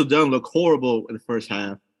and Crystal Dunn looked horrible in the first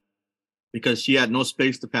half because she had no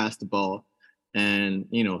space to pass the ball. And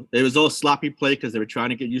it was all sloppy play because they were trying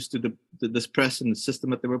to get used to this press and the system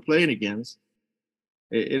that they were playing against.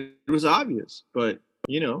 It was obvious, but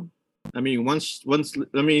I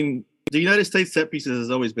mean, the United States set pieces has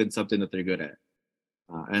always been something that they're good at,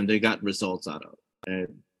 and they got results out of.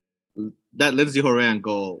 And that Lindsay Horan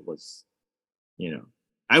goal was,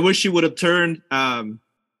 I wish she would have turned.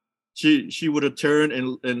 She would have turned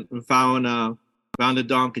and found the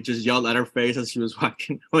donk and just yelled at her face as she was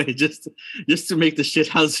walking away, just to make the shit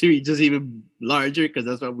house just even larger, because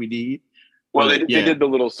that's what we need. Well, they did the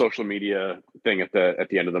little social media thing at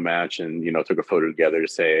the end of the match, and took a photo together to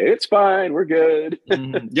say it's fine, we're good.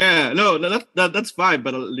 Mm-hmm. Yeah, no, that's fine,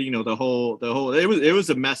 but the whole it was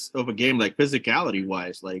a mess of a game, like physicality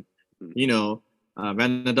wise, like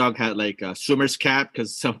Van den Dog had like a swimmer's cap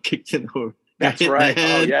because some kicked in her. That's right.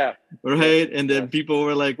 Head, oh yeah. Right, and then people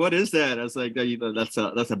were like, "What is that?" I was like,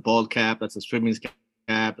 "That's a bald cap. That's a swimming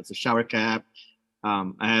cap. That's a shower cap."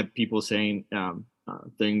 I had people saying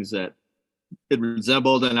things that it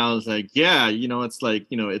resembled, and I was like, yeah, it's like,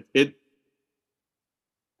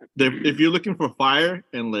 if you're looking for fire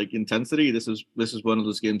and like intensity, this is one of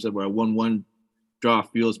those games that where a 1-1 draw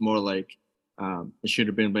feels more like it should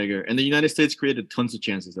have been bigger. And the United States created tons of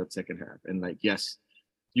chances that second half. And like, yes,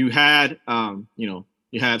 you had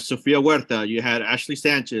you have Sofia Huerta, you had Ashley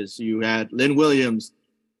Sanchez, you had Lynn Williams,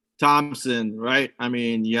 Thompson, right? I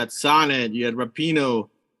mean, you had Sonnet, you had Rapinoe,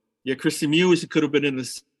 you had Christy Mewis, who could have been in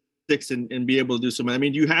the six and be able to do something. I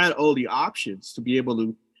mean, you had all the options to be able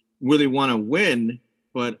to really want to win,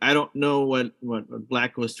 but I don't know what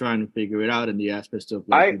Black was trying to figure it out in the aspect of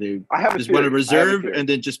like they just want to reserve and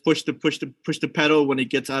then just push the pedal when it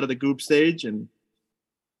gets out of the group stage and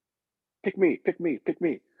pick me.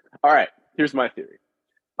 All right, here's my theory,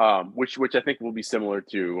 which I think will be similar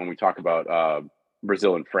to when we talk about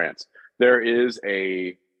Brazil and France. There is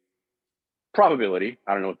a probability.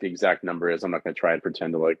 I don't know what the exact number is. I'm not going to try and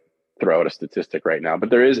pretend to like throw out a statistic right now, but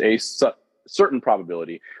there is a certain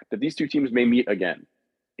probability that these two teams may meet again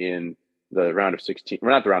in the round of 16.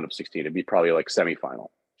 Well, not the round of 16. It'd be probably like semifinal,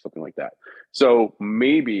 something like that. So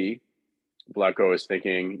maybe Blanco is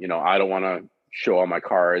thinking, I don't want to show all my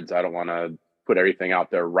cards. I don't want to put everything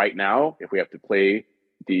out there right now. If we have to play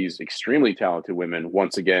these extremely talented women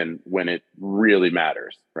once again, when it really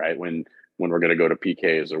matters, right? When we're going to go to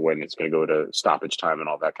PKs or when it's going to go to stoppage time and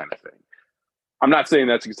all that kind of thing. I'm not saying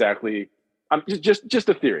that's exactly. I'm just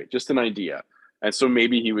a theory, just an idea. And so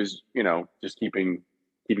maybe he was, just keeping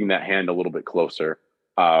that hand a little bit closer.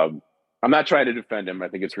 I'm not trying to defend him. I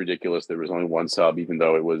think it's ridiculous there was only one sub, even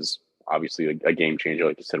though it was obviously a game changer,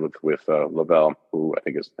 like you said, with Lavelle, who I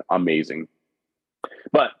think is amazing.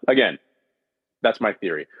 But again, that's my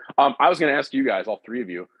theory. I was going to ask you guys, all three of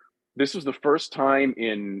you, this was the first time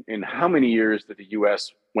in how many years that the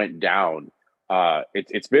U.S. went down?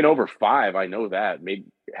 It's been over 5. I know that. Maybe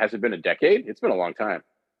has it been a decade? It's been a long time.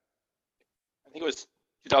 I think it was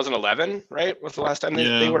 2011, right? Was the last time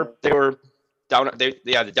they were down? They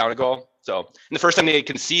down a goal. So, and the first time they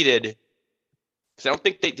conceded, because I don't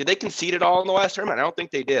think did they concede at all in the last tournament? I don't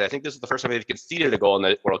think they did. I think this is the first time they've conceded a goal in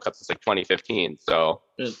the World Cup since like 2015. So,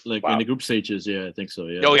 like in the group stages, yeah, I think so.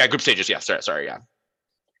 Yeah. Oh yeah, group stages. Yeah, sorry, yeah.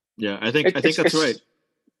 Yeah, I think that's right.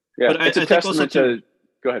 Yeah, but it's a testament to.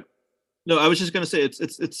 Go ahead. No, I was just gonna say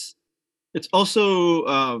it's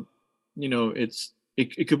also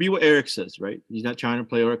it could be what Eric says, right? He's not trying to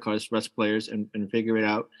play our cards, rest players and figure it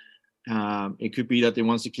out. It could be that they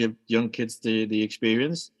wants to give young kids the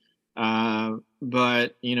experience.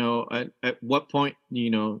 But at what point,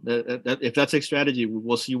 that if that's a strategy,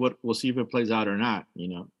 we'll see if it plays out or not.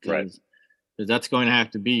 Right? Because that's going to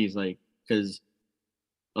have to be because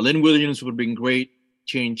Lynn Williams would have been great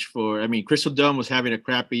change for. I mean, Crystal Dunn was having a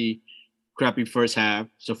crappy first half.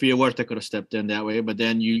 Sofia Huerta could have stepped in that way, but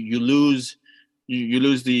then you lose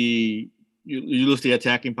the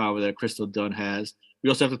attacking power that Crystal Dunn has. We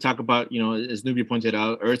also have to talk about, as Nubia pointed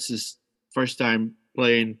out, Ertz's first time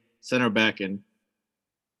playing center back and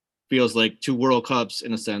feels like 2 World Cups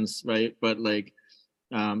in a sense, right? But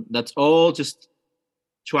that's all just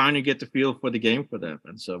trying to get the feel for the game for them.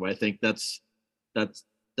 And so I think that's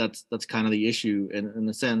kind of the issue in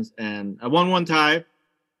a sense. And a 1-1 tie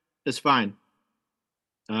is fine.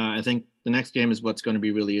 I think the next game is what's going to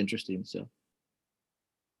be really interesting. So,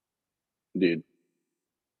 indeed.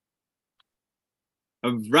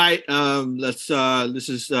 All right. Let's. This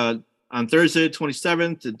is on Thursday,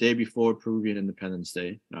 27th, the day before Peruvian Independence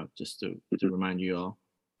Day. Just to remind you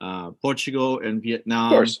all, Portugal and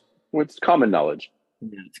Vietnam. Of course, it's common knowledge.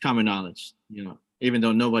 Yeah, it's common knowledge. Even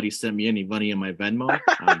though nobody sent me any money in my Venmo.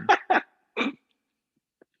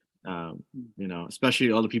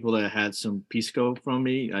 Especially all the people that had some Pisco from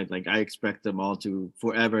me. I expect them all to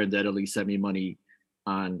forever and deadly send me money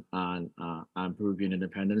on Peruvian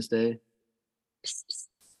Independence Day.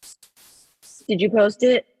 Did you post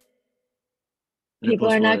it?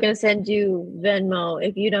 People are not going to send you Venmo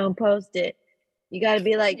if you don't post it. You got to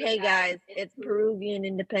be like, hey guys, it's Peruvian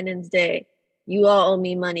Independence Day. You all owe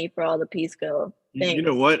me money for all the Pisco. Thanks. You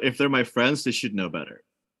know what? If they're my friends, they should know better.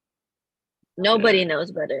 Nobody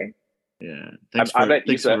knows better. Yeah. Thanks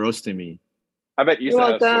for roasting me. I bet you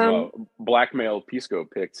have some blackmail Pisco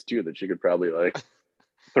picks too that you could probably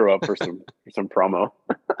throw up for some promo.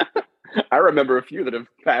 I remember a few that have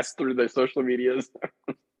passed through the social medias.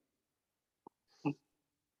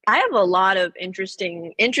 I have a lot of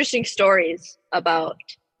interesting stories about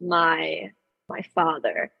my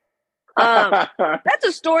father. That's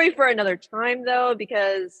a story for another time though,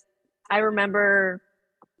 because I remember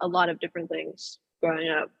a lot of different things growing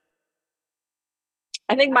up.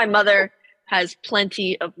 I think my mother has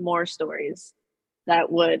plenty of more stories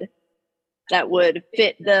that would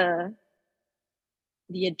fit the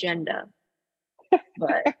agenda.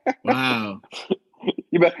 But wow.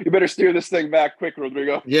 You better steer this thing back quick,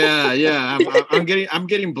 Rodrigo. Yeah. I'm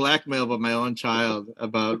getting blackmailed by my own child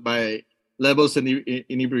about my levels of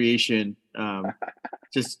inebriation.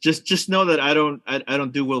 Just know that I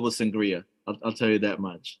don't do well with sangria. I'll tell you that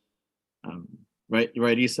much. Right,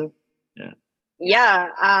 Issa? Yeah.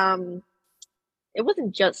 Yeah. It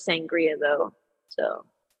wasn't just sangria though. So.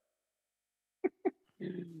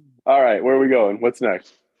 All right, where are we going? What's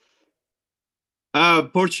next?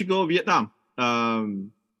 Portugal, Vietnam.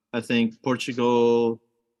 I think Portugal,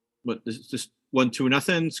 just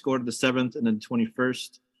 1-2-0, scored the 7th and then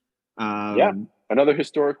 21st. Yeah, another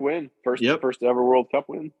historic win. First ever World Cup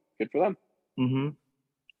win. Good for them. Mm-hmm.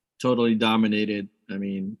 Totally dominated. I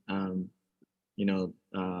mean,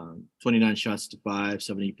 29 shots to 5,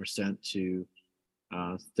 70% to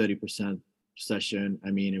 30% possession.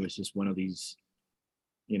 I mean, it was just one of these,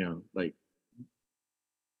 like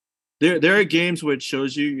there are games where it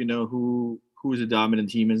shows you, who's a dominant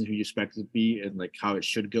team is and who you expect it to be and like how it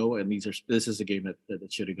should go. And this is a game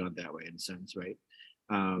that should have gone that way in a sense, right?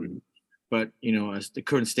 But as the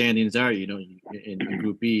current standings are, in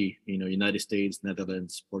Group B, United States,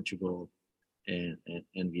 Netherlands, Portugal, and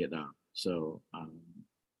Vietnam. So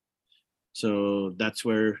that's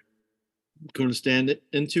where current stand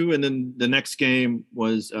into. And then the next game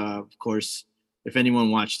was, of course, if anyone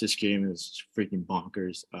watched this game, it was freaking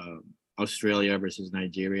bonkers. Australia versus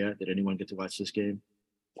Nigeria. Did anyone get to watch this game?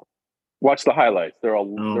 Watch the highlights. There are a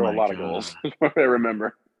lot of goals. I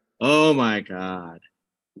remember. Oh my God.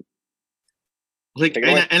 Like,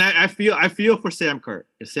 and I feel for Sam Kerr.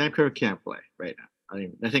 Sam Kerr can't play right now.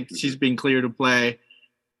 I think she's been cleared to play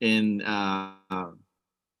in I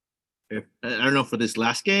don't know for this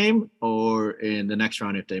last game or in the next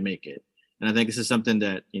round if they make it. And I think this is something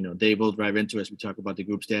that Dave will drive into as we talk about the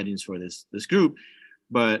group standings for this group.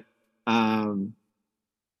 But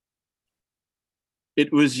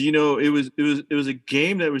it was it was a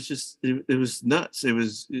game that was just it was nuts. It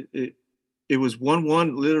was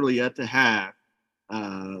 1-1 literally at the half.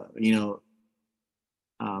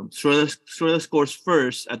 Stroller scores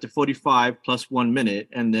first at the 45 plus 1 minute,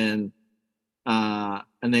 and then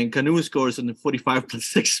Canu scores in the 45 plus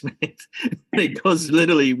 6 minutes. It goes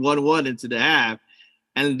literally 1-1 into the half,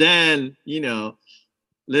 and then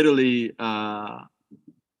literally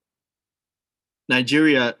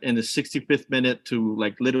Nigeria in the 65th minute to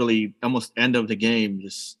like literally almost end of the game,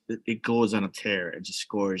 just it goes on a tear and just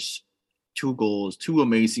scores 2 goals, 2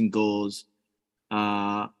 amazing goals.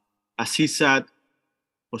 Asisat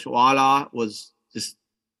Oswala was just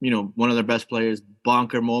one of their best players.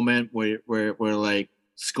 Bonker moment where like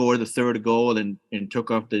scored the 3rd goal and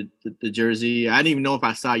took off the jersey. I didn't even know if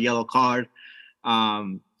I saw a yellow card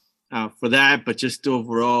for that, but just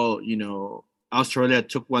overall, Australia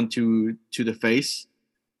took one to the face.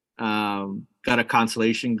 Got a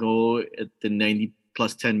consolation goal at the 90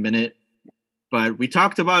 plus 10 minute. But we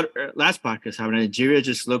talked about last podcast how Nigeria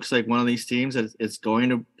just looks like one of these teams that is going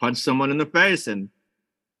to punch someone in the face, and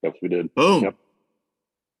yep, we did. Boom. Yep.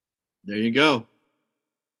 There you go.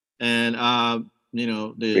 And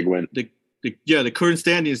the big win. The current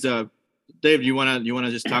standings. Dave, you wanna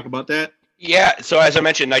just talk about that? Yeah. So as I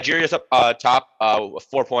mentioned, Nigeria's up top with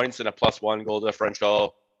 4 points and a +1 goal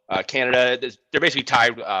differential. Canada, they're basically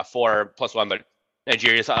tied 4 + 1, but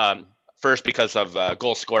Nigeria's first because of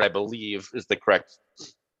goals scored, I believe, is the correct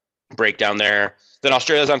breakdown there. Then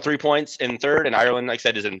Australia's on 3 points in 3rd, and Ireland, like I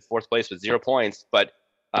said, is in 4th place with 0 points. But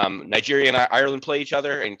Nigeria and Ireland play each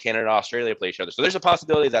other, and Canada and Australia play each other. So there's a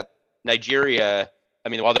possibility that Nigeria,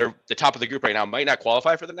 while they're the top of the group right now, might not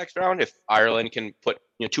qualify for the next round if Ireland can put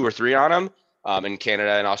 2 or 3 on them, and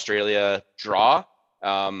Canada and Australia draw.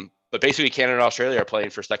 But basically, Canada and Australia are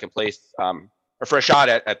playing for 2nd place, or for a shot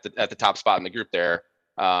at the top spot in the group there.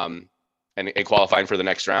 And qualifying for the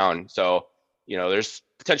next round. So, there's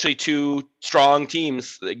potentially 2 strong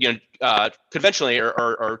teams, conventionally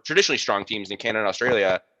or traditionally strong teams in Canada and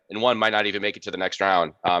Australia, and one might not even make it to the next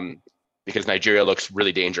round because Nigeria looks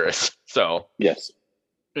really dangerous. So yes,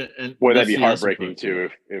 boy, that'd be heartbreaking too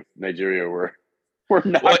if Nigeria were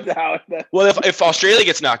knocked out. Well, if Australia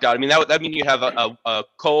gets knocked out, that would mean you have a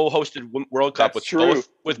co-hosted World Cup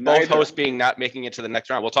with both hosts being not making it to the next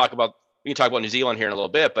round. We can talk about New Zealand here in a little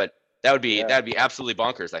bit, but that'd be absolutely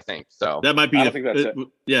bonkers, I think. So that might be. I think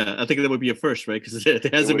that would be a first, right? Because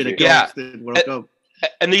it hasn't been a co-hosted World Cup.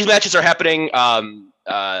 And these matches are happening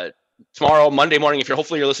tomorrow, Monday morning. If you're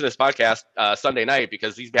listening to this podcast Sunday night,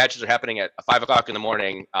 because these matches are happening at 5:00 in the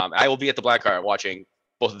morning. I will be at the Black Heart watching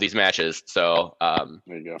both of these matches. So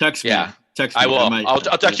there you go. Text me. text me. I will. I'll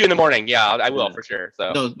text you in the morning. Yeah, I will for sure.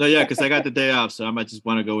 So no, yeah, because I got the day off, so I might just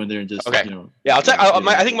want to go in there and just Yeah,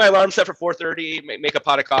 I think my alarm's set for 4:30. Make a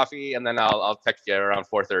pot of coffee, and then I'll text you around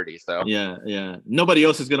 4:30. So yeah. Nobody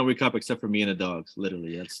else is gonna wake up except for me and the dogs.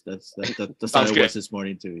 Literally, that's how it was this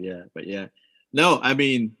morning too. Yeah, but yeah, no, I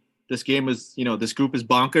mean this game is this group is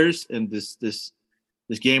bonkers, and this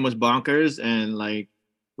game was bonkers, and like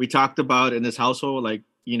we talked about in this household, like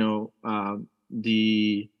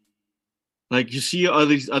the like you see all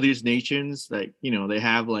these nations, like they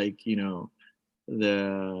have like the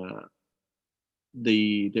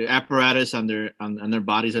apparatus on their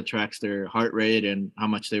bodies that tracks their heart rate and how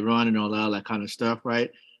much they run and all that kind of stuff,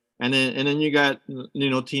 right? And then you got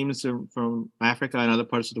teams from Africa and other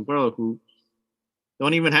parts of the world who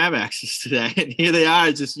don't even have access to that, and here they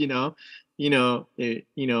are, just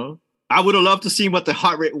I would have loved to see what the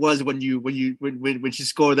heart rate was when she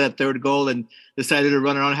scored that third goal and decided to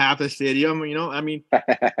run around half the stadium. I mean,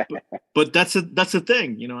 but that's the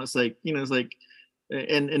thing. It's like it's like,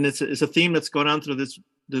 and it's a theme that's gone on through this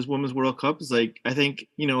Women's World Cup. It's like I think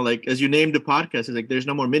like as you named the podcast, it's like there's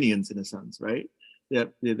no more minions in a sense, right? Yeah,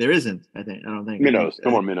 there isn't. I don't think minnows.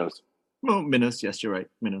 No more minnows. Well, minnows. Yes, you're right.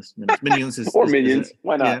 Minnows. Minions is or minions.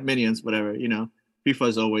 Why not? Yeah, minions. Whatever. FIFA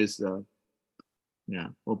is always. Yeah,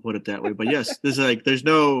 we'll put it that way. But yes, there's like there's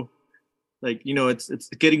no like it's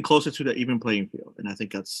getting closer to the even playing field, and I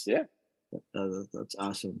think that's that's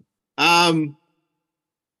awesome.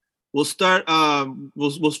 We'll start.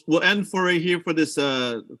 We'll end for right here for this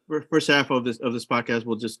first half of this podcast.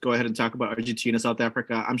 We'll just go ahead and talk about Argentina, South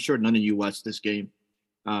Africa. I'm sure none of you watched this game,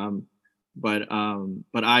 but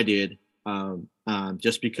I did.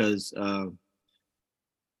 Just because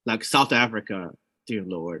like South Africa, dear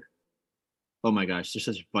Lord. Oh my gosh, they're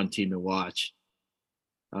such a fun team to watch.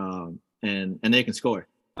 And they can score.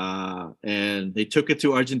 And they took it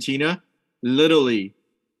to Argentina, literally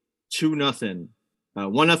 2-0.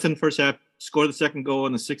 1-0 first half, scored the second goal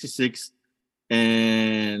in the 66th.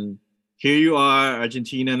 And here you are,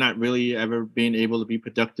 Argentina not really ever being able to be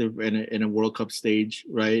productive in a World Cup stage,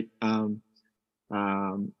 right? And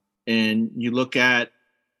you look at,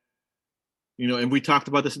 and we talked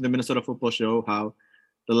about this in the Minnesota Football Show, how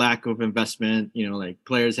the lack of investment, like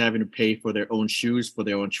players having to pay for their own shoes, for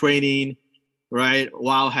their own training, right?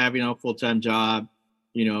 While having a full-time job,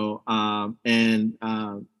 you look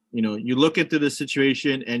into the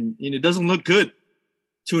situation and it doesn't look good.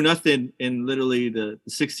 2-0 in literally the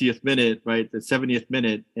 60th minute, right? The 70th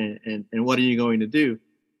minute. And what are you going to do?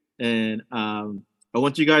 And I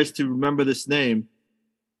want you guys to remember this name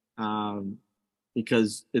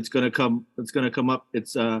because it's going to come up.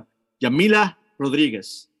 It's Yamila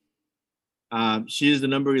Rodriguez. She is the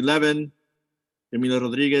number 11. Yamila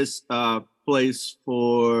Rodriguez played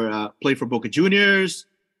for Boca Juniors.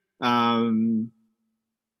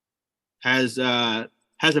 Has a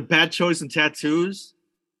bad choice in tattoos.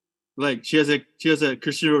 Like she has a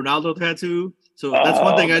Cristiano Ronaldo tattoo. So that's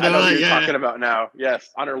one thing I know. I know what you're talking about now. Yes,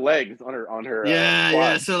 on her legs, on her.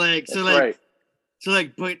 Yeah.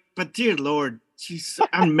 But dear Lord, she's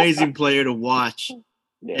an amazing player to watch.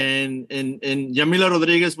 Yeah. And Yamila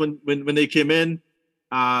Rodriguez, when they came in,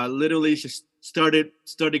 literally just started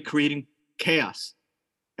creating chaos.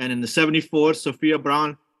 And in the 74th, Sophia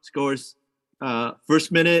Brown scores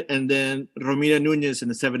first minute, and then Romina Nunez in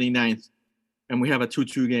the 79th, and we have a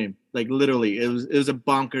 2-2 game. Like literally, it was a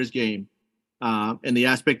bonkers game. In the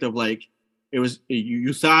aspect of like it was,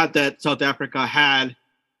 you thought that South Africa had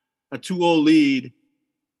a 2-0 lead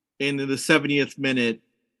in the 70th minute.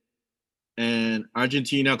 And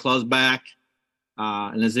Argentina claws back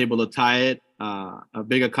and is able to tie it. A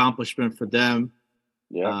big accomplishment for them.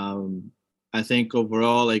 Yeah. I think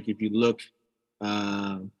overall, like if you look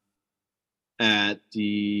at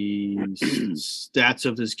the stats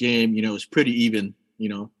of this game, it's pretty even.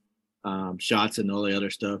 Shots and all the other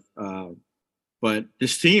stuff. But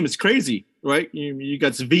this team is crazy, right? You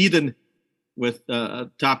got Sweden with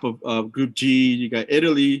top of Group G. You got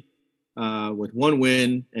Italy. With one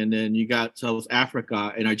win, and then you got South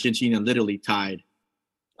Africa and Argentina literally tied,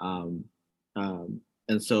 and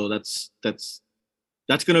so that's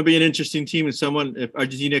going to be an interesting team. If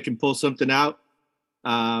Argentina can pull something out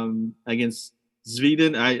against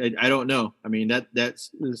Sweden, I don't know. I mean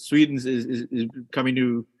that's Sweden is coming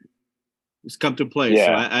to come to play.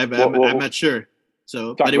 Yeah. So I'm not sure.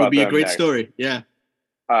 So but it would be a great story. Yeah.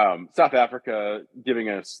 South Africa giving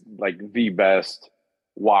us like the best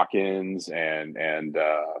walk-ins and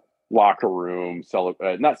locker room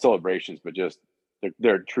not celebrations, but just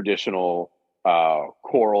their traditional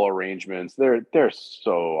choral arrangements. They're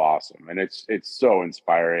so awesome, and it's so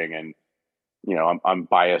inspiring. And you know, I'm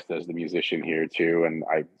biased as the musician here too, and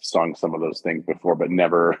I've sung some of those things before, but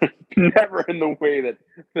never, never in the way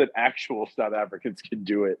that actual South Africans can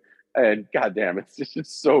do it. And goddamn, it's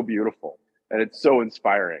just so beautiful, and it's so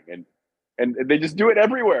inspiring, and they just do it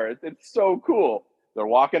everywhere. It's so cool. They're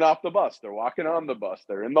walking off the bus, they're walking on the bus,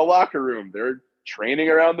 they're in the locker room, they're training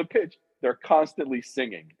around the pitch, they're constantly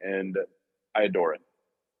singing, and I adore it.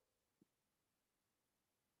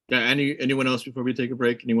 Yeah. Anyone else before we take a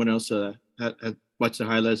break? Anyone else had watched the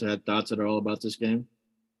highlights or had thoughts at all about this game?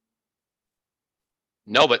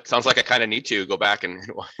 No, but sounds like I kind of need to go back and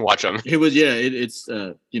watch them. It was, yeah. It's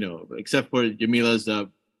you know, except for Yamila's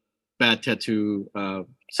bad tattoo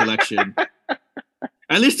selection.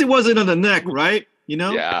 At least it wasn't on the neck, right? You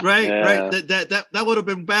know, Yeah. Right. Yeah. That would have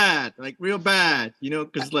been bad, like real bad. You know,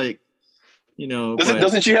 because like, you know,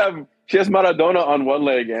 Doesn't she have? She has Maradona on one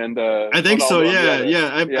leg and I think so. Yeah.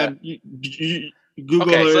 You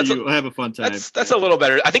Google her. You'll have a fun time. That's a little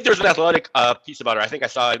better. I think there's an athletic piece about her. I think I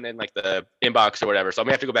saw it in like the inbox or whatever. So I'm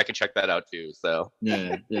gonna have to go back and check that out too. So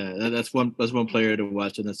yeah. That's one player to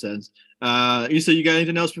watch in a sense. Issa, you got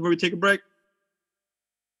anything else before we take a break?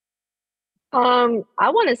 I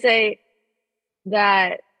want to say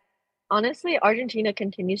that honestly, Argentina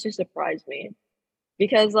continues to surprise me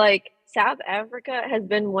because like South Africa has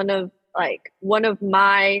been one of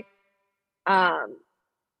my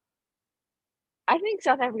I think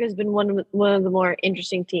South Africa has been one of the more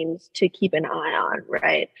interesting teams to keep an eye on,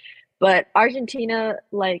 right? But Argentina,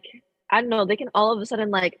 like, I don't know, they can all of a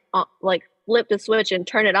sudden like flip the switch and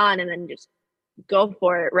turn it on and then just go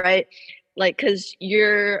for it, right? Like, because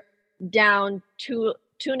you're down 2-0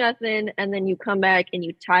 and then you come back and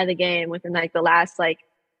you tie the game within like the last like,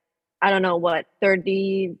 I don't know what,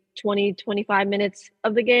 30, 20, 25 minutes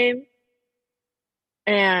of the game.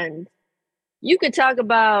 And you could talk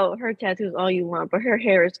about her tattoos all you want, but her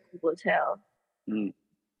hair is cool as hell.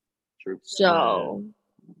 True. So.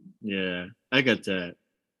 Yeah, I got that.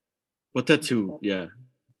 But tattoo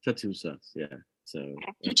sucks. Yeah. So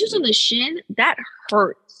tattoos on the shin, that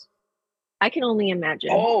hurts. I can only imagine.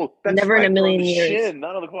 Oh, that's never in a million years. Shin,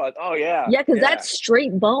 not on the quad. Oh yeah. Yeah, because that's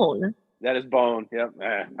straight bone. That is bone. Yep.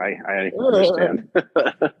 I understand.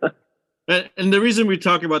 And the reason we're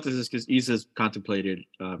talking about this is because Issa's contemplated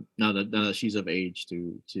now that she's of age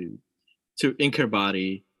to ink her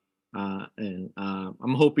body, and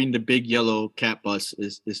I'm hoping the big yellow cat bus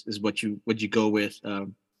is what you go with.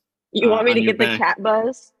 You want me to get the cat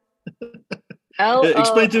bus?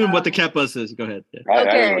 Explain to him what the cat bus is. Go ahead. Yeah. Okay.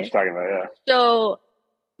 I know what you're talking about. Yeah. So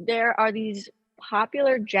there are these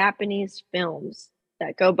popular Japanese films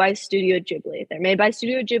that go by Studio Ghibli. They're made by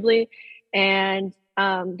Studio Ghibli, and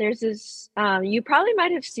there's this. You probably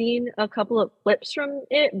might have seen a couple of clips from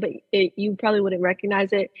it, but you probably wouldn't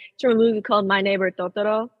recognize it. It's from a movie called My Neighbor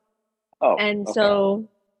Totoro. Oh. And okay. so,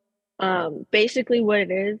 basically, what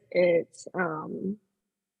it is, it's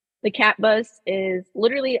the cat bus is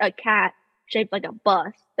literally a cat shaped like a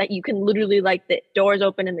bus that you can literally like the doors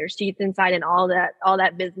open and there's seats inside and all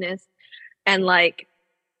that business, and like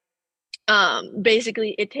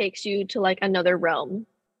basically it takes you to like another realm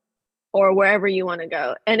or wherever you want to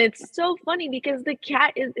go. And it's so funny because the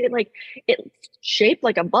cat it's shaped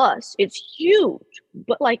like a bus. It's huge,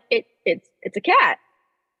 but like it's a cat,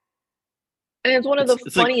 and it's one of the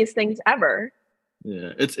funniest things ever.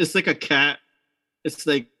 Yeah, it's like a cat. It's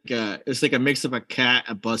like a mix of a cat,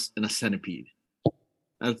 a bus, and a centipede.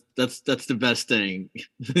 That's the best thing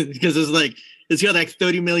because it's got like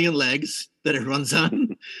 30 million legs that it runs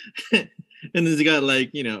on, and it's got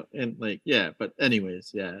like and like yeah. But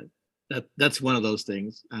anyways, yeah, that's one of those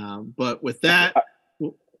things. But with that,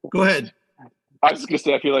 go ahead. I was just gonna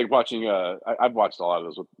say I feel like watching. I've watched a lot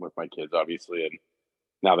of those with my kids, obviously, and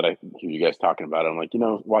now that I hear you guys talking about it, I'm like,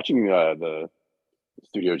 watching the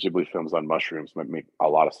Studio Ghibli films on mushrooms might make a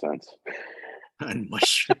lot of sense. On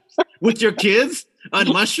mushrooms? With your kids?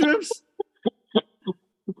 On mushrooms?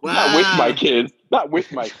 Wow. Not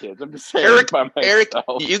with my kids. I'm just saying Eric,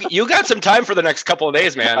 you got some time for the next couple of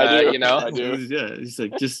days, man. I do. I do. Yeah, it's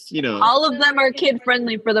like just all of them are kid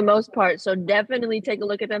friendly for the most part, so definitely take a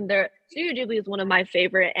look at them. Studio Ghibli is one of my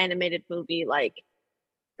favorite animated movie. Like,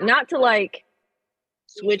 not to like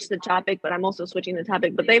switch the topic, but I'm also switching the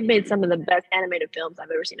topic. But they've made some of the best animated films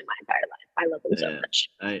I've ever seen in my entire life. I love them so much.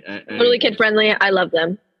 Totally kid friendly. I love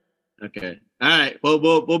them. Okay. All right. Well,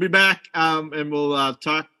 we'll be back, and we'll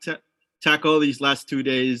tackle these last 2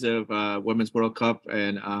 days of Women's World Cup,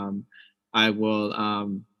 and I will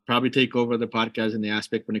probably take over the podcast in the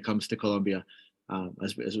aspect when it comes to Colombia,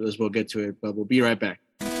 as we'll get to it. But we'll be right back.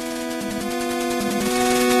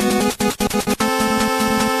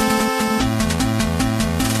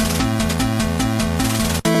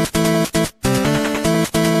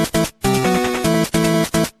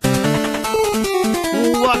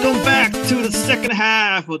 to the second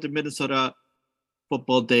half of the Minnesota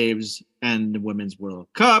Football Daves and the Women's World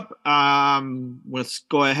Cup. Let's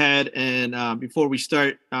go ahead and before we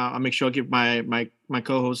start, I'll make sure I'll give my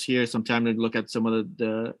co-host here some time to look at some of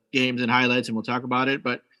the games and highlights, and we'll talk about it.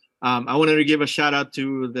 But I wanted to give a shout out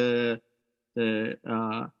to the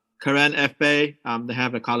Gran FA. They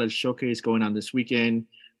have a college showcase going on this weekend.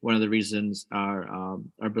 One of the reasons our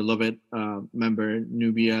beloved member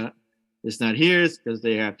Nubia is not here is because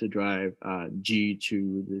they have to drive G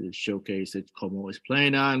to the showcase that Como is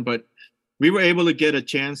playing on. But we were able to get a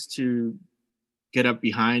chance to get a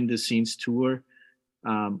behind the scenes tour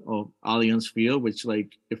of Allianz Field, which,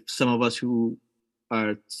 like, if some of us who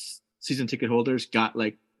are season ticket holders got,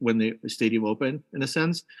 like, when the stadium opened, in a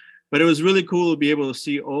sense. But it was really cool to be able to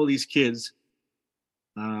see all these kids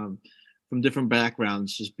from different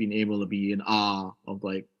backgrounds just being able to be in awe of,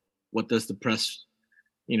 like, what does the press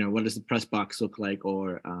box look like?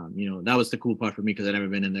 Or, that was the cool part for me because I'd never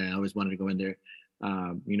been in there. I always wanted to go in there.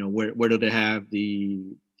 Where do they have the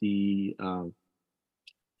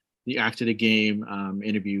after the game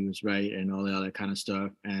interviews, right? And all the other kind of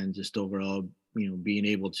stuff. And just overall, being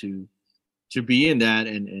able to be in that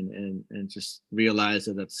and just realize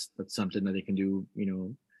that that's something that they can do,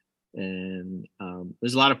 and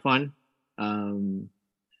there's a lot of fun.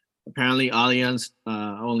 Apparently Allianz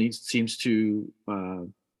only seems to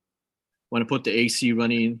want to put the AC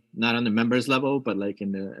running, not on the members level, but like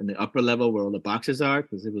in the upper level where all the boxes are,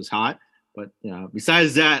 because it was hot. But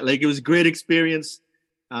besides that, like, it was a great experience.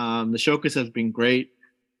 The showcase has been great.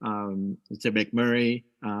 It's a McMurray.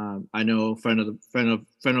 I know friend of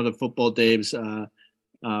the Football Daves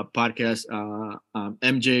podcast,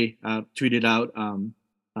 MJ tweeted out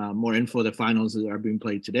more info. The finals are being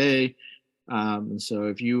played today. And so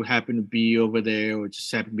if you happen to be over there or just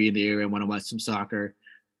happen to be in the area and want to watch some soccer,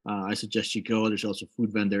 I suggest you go. There's also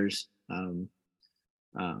food vendors. So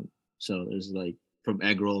there's, like, from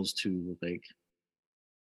egg rolls to, like,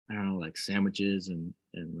 I don't know, like sandwiches and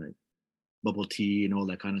like bubble tea and all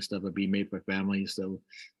that kind of stuff are being made for families. So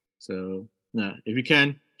if you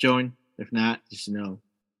can, join. If not, just do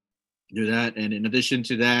that. And in addition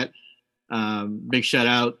to that, big shout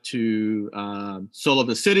out to Soul of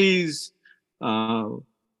the Cities, Sparkle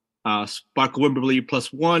Wimberley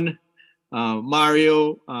 +1,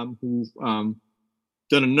 Mario, who've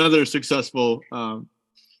done another successful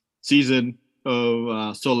season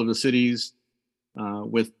of Soul of the Cities.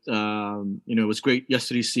 With it was great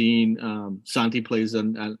yesterday seeing Santi plays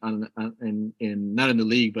in not in the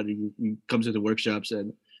league, but he comes to the workshops,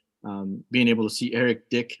 and being able to see Eric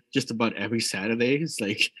Dick just about every Saturday. It's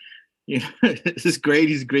like, this is great.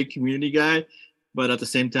 He's a great community guy, but at the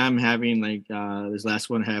same time having, like, this last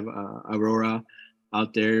one have Aurora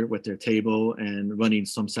out there with their table and running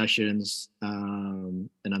some sessions, and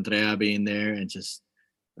Andrea being there, and just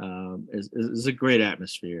is a great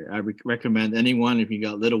atmosphere. I recommend anyone, if you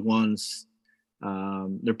got little ones,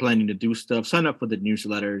 they're planning to do stuff, sign up for the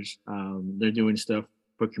newsletters. They're doing stuff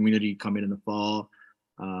for community coming in the fall,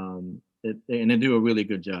 and they do a really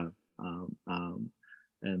good job.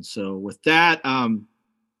 And so with that,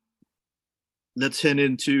 let's head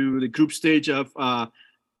into the group stage of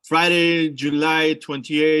Friday, July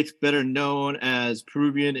 28th, better known as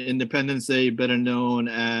Peruvian Independence Day, better known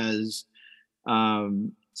as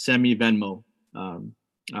Semi Venmo.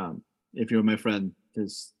 If you're my friend,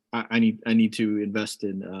 because I need to invest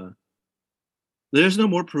in. There's no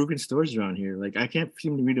more Peruvian stores around here. Like, I can't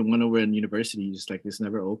seem to read the one over in university. Just like, it's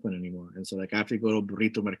never open anymore. And so, like, I have to go to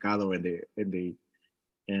Burrito Mercado, and the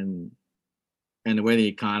way the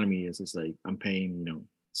economy is, it's like I'm paying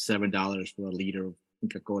 $7 for a liter of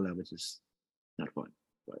Coca-Cola, which is not fun.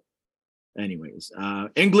 But anyways,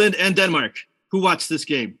 England and Denmark. Who watched this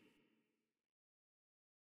game?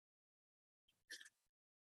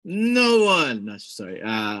 No one. No, sorry.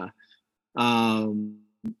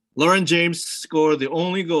 Lauren James scored the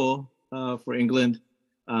only goal for England,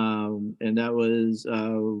 and that was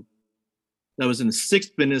in the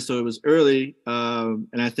 6th minute, so it was early.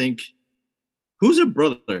 And I think, who's her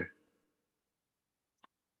brother?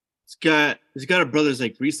 He's got a brother's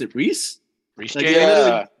like Reese. Reese James.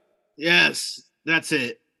 Yeah. Yes, that's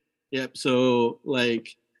it. Yep. So,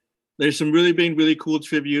 like, there's some really cool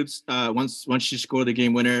tributes once she scored the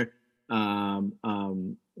game winner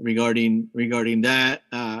regarding that,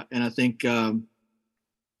 and I think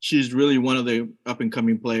she's really one of the up and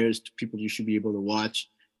coming players, people you should be able to watch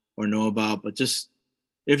or know about. But just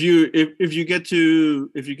if you get to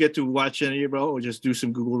watch any of it, or just do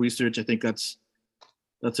some Google research, I think that's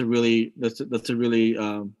a really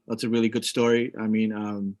good story. I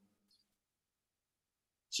mean,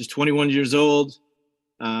 she's 21 years old.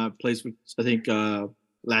 plays with, I think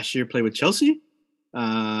last year played with Chelsea,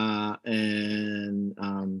 and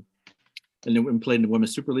then played in the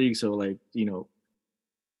Women's Super League. So like,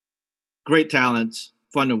 great talent,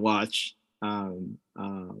 fun to watch. And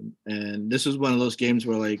this was one of those games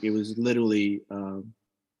where like it was literally,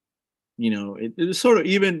 it was sort of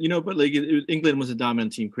even, but like England was a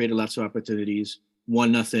dominant team, created lots of opportunities,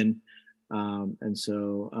 1-0. And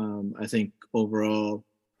so I think overall,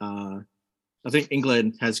 I think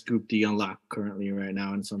England has Group D unlocked currently right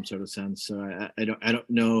now in some sort of sense. So I don't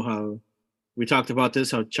know how we talked about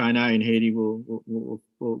this, how China and Haiti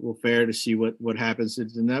will fare to see what happens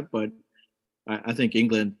in that, but I think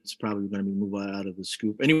England is probably going to be moved out of the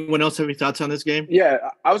scoop. Anyone else have any thoughts on this game? Yeah,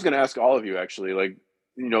 I was going to ask all of you actually. Like,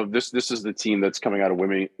 this is the team that's coming out of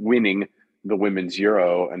winning the Women's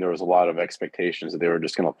Euro, and there was a lot of expectations that they were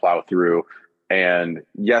just going to plow through. And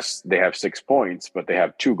yes, they have 6 points, but they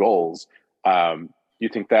have 2 goals. You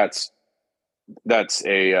think that's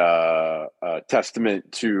a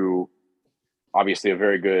testament to obviously a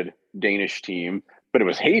very good Danish team, but it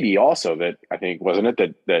was Haiti also that I think, wasn't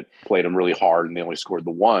it, that played them really hard and they only scored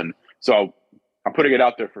the 1. So I'm putting it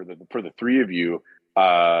out there for the 3 of you.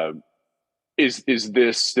 Is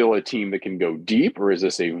this still a team that can go deep, or is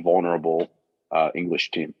this a vulnerable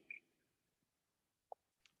English team?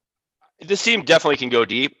 This team definitely can go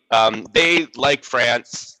deep. They, like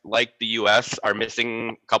France, like the U.S., are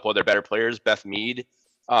missing a couple of their better players. Beth Mead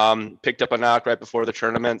picked up a knock right before the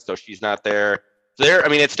tournament, so she's not there. So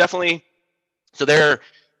it's definitely. So they're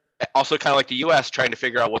also kind of like the U.S. trying to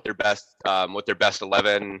figure out what their best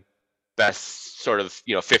 11, best sort of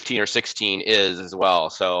 15 or 16 is as well.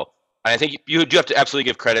 So I think you do have to absolutely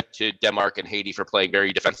give credit to Denmark and Haiti for playing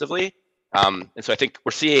very defensively. And so I think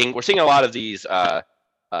we're seeing a lot of these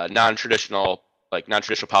non-traditional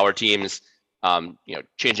power teams,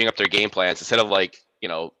 changing up their game plans instead of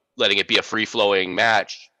letting it be a free-flowing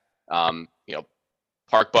match.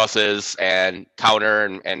 Park buses and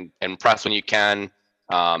counter and press when you can.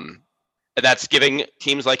 And that's giving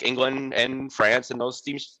teams like England and France and those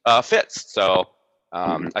teams fits. So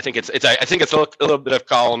I think it's a little bit of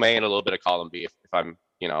column A and a little bit of column B if I'm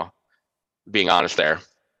being honest there.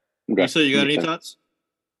 Okay. So you got any thoughts?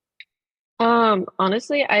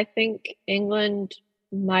 Honestly, I think England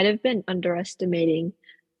might have been underestimating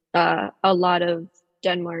a lot of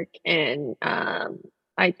Denmark and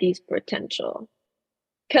IT's potential.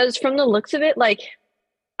 Because from the looks of it,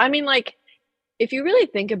 if you really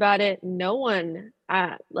think about it, no one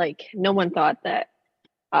thought that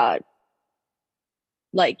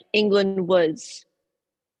England was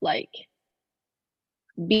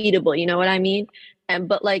beatable, you know what I mean?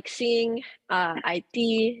 But seeing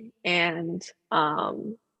IT and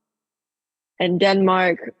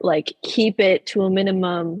Denmark keep it to a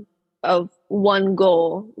minimum of 1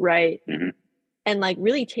 goal, right? Mm-hmm. And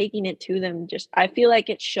really taking it to them, just I feel like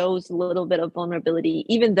it shows a little bit of vulnerability,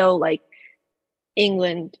 even though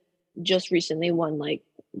England just recently won the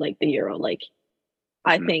Euro.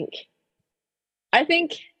 I think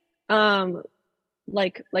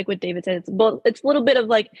like what David said, it's a little bit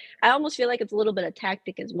of I almost feel like it's a little bit of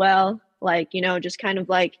tactic as well, just kind of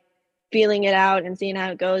feeling it out and seeing how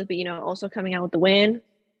it goes, but also coming out with the win.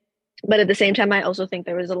 But at the same time, I also think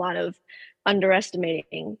there was a lot of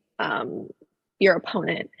underestimating your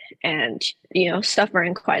opponent and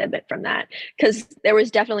suffering quite a bit from that, because there was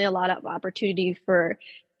definitely a lot of opportunity for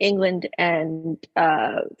England and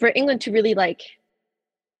for England to really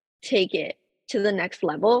take it to the next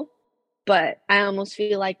level, but I almost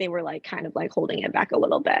feel like they were kind of holding it back a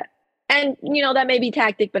little bit. And that may be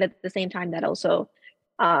tactic, but at the same time that also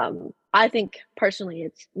I think personally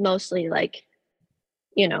it's mostly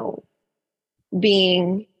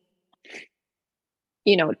being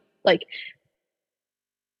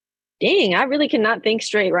dang, I really cannot think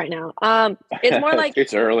straight right now. It's more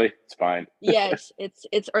it's early. It's fine. Yes,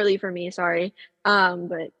 it's early for me. Sorry.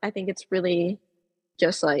 But I think it's really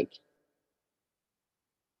just I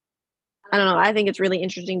don't know. I think it's really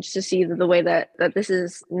interesting just to see the way that this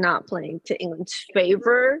is not playing to England's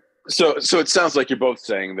favor. So it sounds like you're both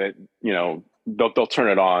saying that they'll turn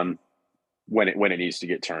it on when it needs to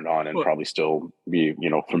get turned on, and probably still be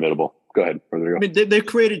formidable. Go ahead, Rodrigo. I mean, they've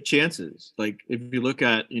created chances. If you look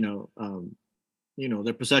at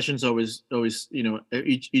their possessions always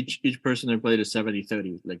each person they played is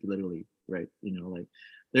 70-30, literally, right?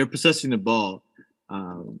 They're possessing the ball.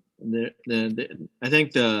 I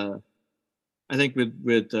think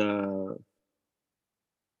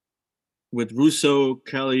with Russo,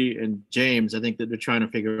 Kelly, and James, I think that they're trying to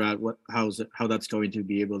figure out how that's going to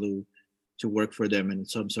be able to work for them in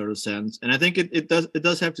some sort of sense. And I think it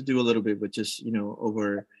does have to do a little bit with just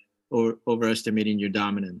overestimating your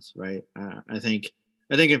dominance, right? I think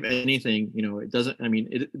if anything, it doesn't. I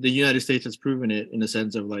mean, the United States has proven it in the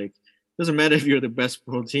sense of like, it doesn't matter if you're the best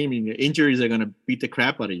world team, your injuries are gonna beat the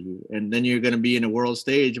crap out of you, and then you're gonna be in a world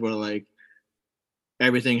stage where like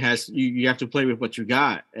everything has you have to play with what you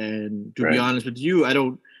got. And to be honest with you,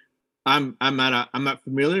 I'm not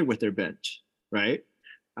familiar with their bench, right?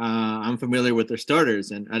 I'm familiar with their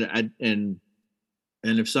starters, and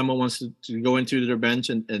if someone wants to go into their bench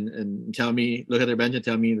and tell me, look at their bench and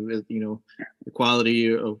tell me, the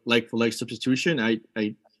quality of like for like substitution, I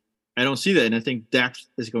don't see that. And I think depth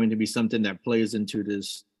is going to be something that plays into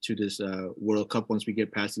this World Cup once we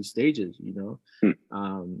get past these stages,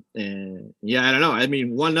 and yeah, I don't know. I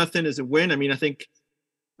mean, 1-0 is a win. I mean, I think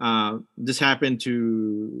this happened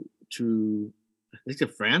to I think the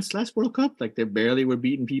France last World Cup, like they barely were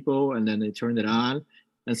beating people and then they turned it on.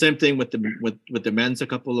 And same thing with the men's a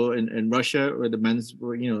couple in Russia, where the men's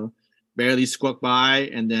were, barely squawked by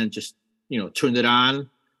and then just, turned it on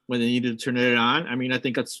when they needed to turn it on. I mean, I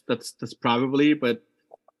think that's probably, but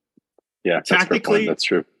yeah, tactically, that's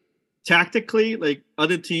true. Tactically, like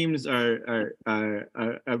other teams are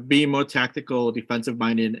being more tactical, defensive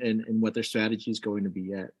minded in what their strategy is going to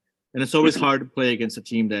be at. And it's always hard to play against a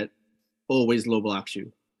team that always low blocks you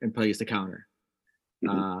and plays the counter.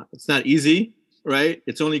 It's not easy, right?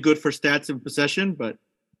 It's only good for stats and possession, but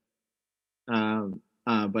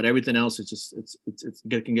everything else is just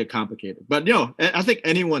it can get complicated. But I think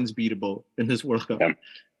anyone's beatable in this World Cup.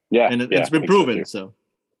 Yeah, and it's been proven. So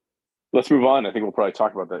let's move on. I think we'll probably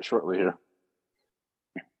talk about that shortly here.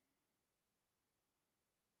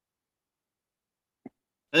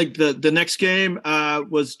 I think the next game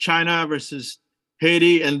was China versus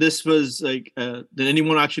Haiti, and this was like, did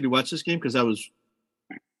anyone actually watch this game? Because I was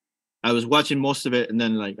watching most of it, and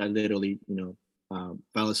then like I literally,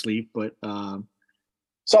 fell asleep. But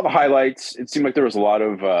saw the highlights. It seemed like there was a lot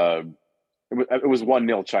of. It was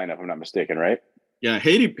 1-0 China, if I'm not mistaken, right? Yeah,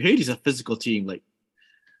 Haiti's a physical team, like.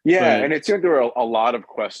 Yeah, and it seemed like there were a lot of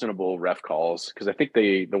questionable ref calls, because I think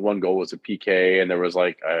the one goal was a PK, and there was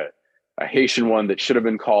like a Haitian one that should have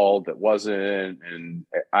been called that wasn't, and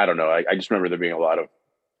I don't know. I just remember there being a lot of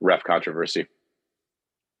ref controversy.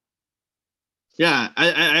 Yeah,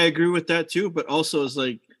 I agree with that too, but also it's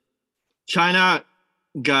like China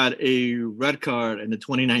got a red card in the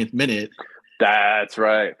 29th minute. That's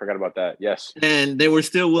right. Forgot about that. Yes. And they were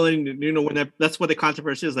still willing to, when that's what the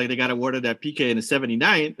controversy is. Like they got awarded that PK in the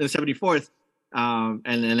 74th, and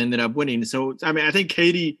ended up winning. So I mean, I think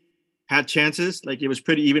Haiti had chances. Like it was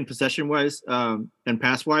pretty even possession wise, and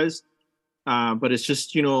pass wise. But it's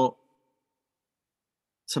just,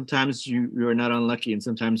 sometimes you are not unlucky, and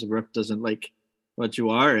sometimes the ref doesn't like what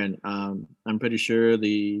you are, and I'm pretty sure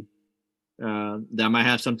that might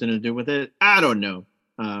have something to do with it. I don't know.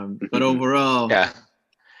 But overall, yeah.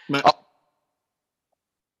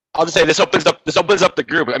 I'll just say this opens up the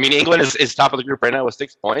group. I mean, England is top of the group right now with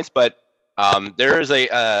 6 points, but there is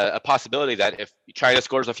a possibility that if China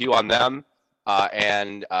scores a few on them,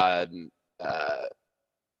 and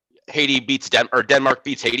Haiti beats Denmark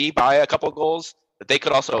beats Haiti by a couple of goals, that they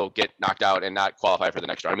could also get knocked out and not qualify for the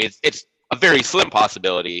next round. I mean, it's a very slim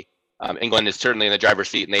possibility. England is certainly in the driver's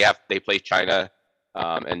seat, and they play China,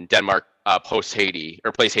 and Denmark post Haiti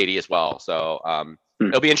or plays Haiti as well. So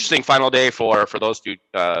it'll be an interesting final day for those two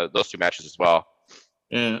matches as well.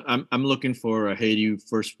 Yeah, I'm looking for a Haiti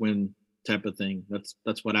first win type of thing.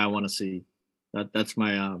 That's what I want to see. That's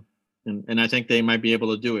my and I think they might be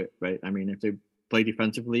able to do it, right? I mean, if they play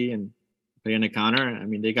defensively and play in a counter, I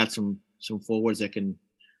mean, they got some forwards that can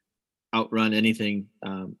outrun anything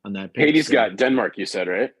on that pitch. Haiti's got Denmark, you said,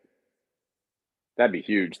 right? That'd be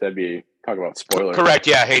huge. That'd be, talk about spoiler. Correct.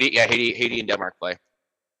 Yeah, Haiti and Denmark play.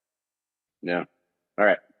 Yeah. All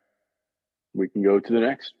right. We can go to the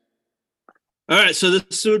next. All right. So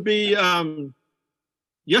this would be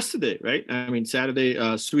yesterday, right? I mean, Saturday,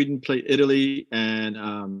 Sweden played Italy,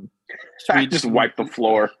 and Sweden just wiped the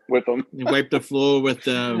floor with them. Wiped the floor with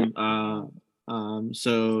them.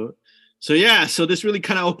 So yeah. So this really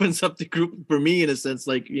kind of opens up the group for me in a sense,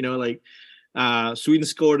 like, Sweden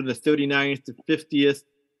scored in the 39th, the 50th,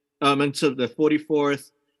 until the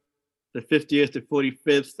 44th, the 50th, the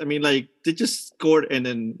 45th. I mean, like they just scored, and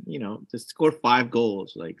then they scored 5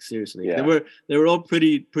 goals. Like seriously, yeah. They were all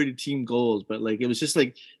pretty team goals, but like it was just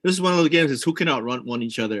like this is one of those games is who can outrun one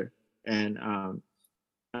each other, and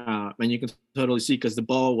you can totally see because the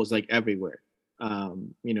ball was like everywhere.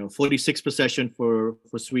 46 possession for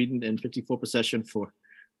Sweden and 54 possession for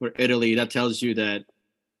Italy. That tells you that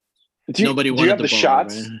nobody do wanted you have the the ball,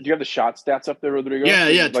 shots? right? Do you have the shot stats up there, Rodrigo?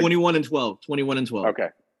 Yeah, Like, 21 and 12. 21 and 12. Okay.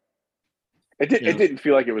 It didn't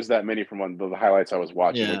feel like it was that many from one of the highlights I was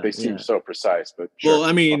watching. Yeah, Like they seemed so precise, but sure, well,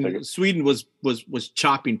 I mean, Sweden was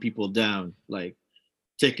chopping people down, like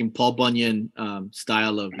taking Paul Bunyan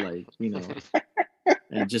style of, like,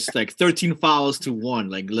 and just like 13 fouls to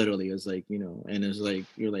 1, like literally. It was like, and it was like,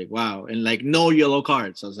 you're like, wow, and like no yellow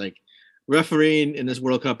cards. I was like, refereeing in this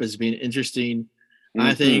World Cup has been interesting. Mm-hmm.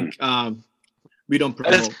 I think we don't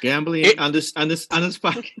promote gambling on this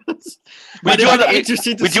podcast. We do on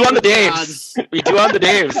the Daves. We do on the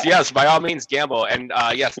Daves. Yes, by all means, gamble. And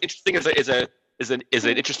yes, interesting is an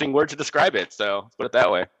interesting word to describe it. So let's put it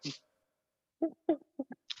that way.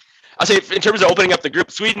 I'll say, in terms of opening up the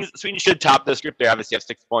group, Sweden should top this group. They obviously have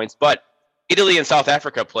 6 points, but Italy and South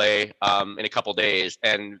Africa play in a couple days,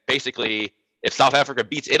 and basically, if South Africa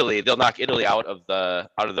beats Italy, they'll knock Italy out of the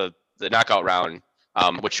knockout round.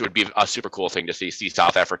 Which would be a super cool thing to see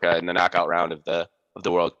South Africa in the knockout round of the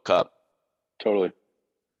World Cup. Totally.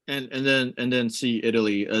 And then see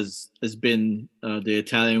Italy as been the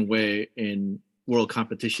Italian way in world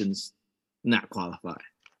competitions, not qualify.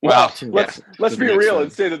 Well, let's be real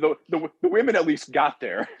and say that the women at least got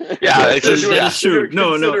there. Yeah, that is true.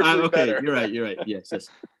 No, okay, you're right. Yes.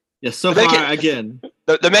 So far, again,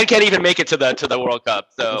 the men can't even make it to the World Cup.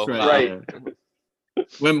 So that's right.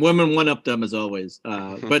 When women one up them as always,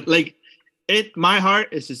 but like my heart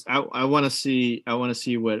is just I want to see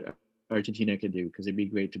what Argentina can do, because it'd be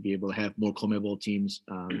great to be able to have more CONMEBOL teams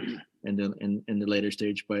in the later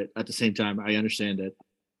stage. But at the same time, I understand that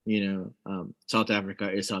South Africa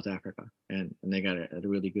is South Africa, and they got a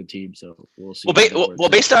really good team. So we'll see. Well,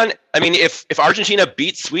 based on, I mean, if Argentina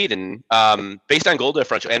beats Sweden, based on goal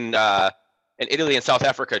differential, and Italy and South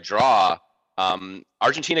Africa draw.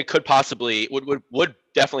 Argentina could possibly would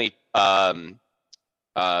definitely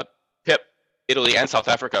pip Italy and South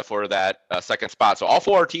Africa for that second spot. So all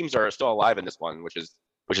 4 teams are still alive in this one, which is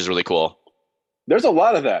really cool. There's a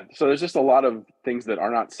lot of that. So there's just a lot of things that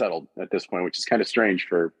are not settled at this point, which is kind of strange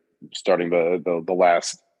for starting the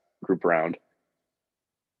last group round.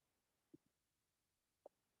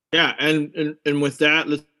 Yeah, and with that,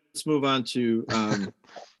 let's move on to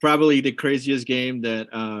probably the craziest game that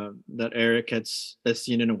Eric has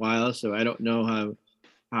seen in a while. So I don't know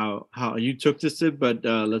how you took this, but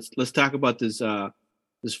let's talk about this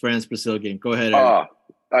France-Brazil game. Go ahead, Eric.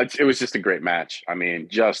 It was just a great match. I mean,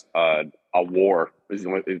 just a war,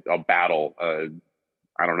 a battle.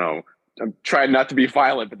 I don't know. I'm trying not to be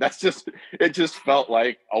violent, but it just felt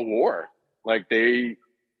like a war. Like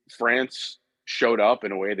France showed up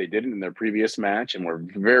in a way they didn't in their previous match and were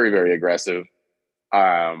very, very aggressive.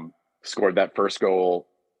 Scored that first goal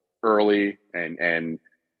early and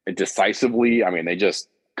decisively. I mean, they just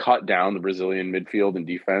cut down the Brazilian midfield and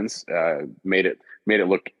defense, made it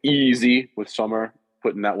look easy with Sommer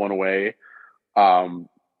putting that one away.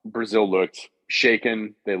 Brazil looked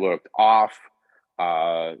shaken. They looked off.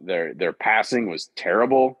 Their passing was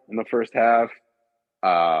terrible in the first half.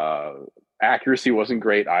 Accuracy wasn't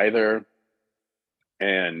great either.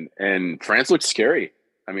 And France looked scary.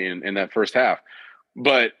 I mean, in that first half.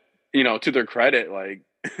 But, to their credit, like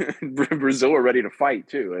Brazil were ready to fight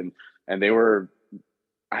too. And they were,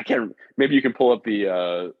 maybe you can pull up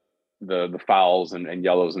the fouls and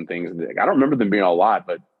yellows and things. I don't remember them being a lot,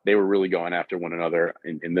 but they were really going after one another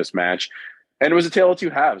in this match. And it was a tale of two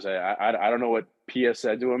halves. I don't know what Pia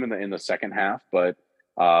said to him in the second half, but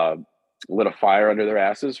lit a fire under their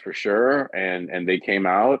asses for sure. And they came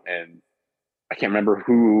out, and I can't remember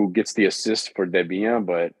who gets the assist for Debinha,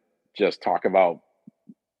 but just talk about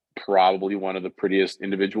probably one of the prettiest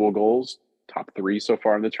individual goals, top 3 so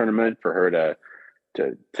far in the tournament, for her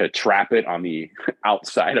to trap it on the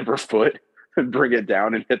outside of her foot and bring it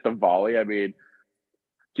down and hit the volley. I mean,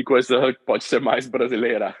 que coisa pode ser mais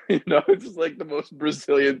brasileira. It's just like the most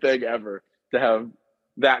Brazilian thing ever to have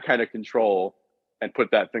that kind of control and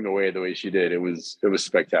put that thing away the way she did. It was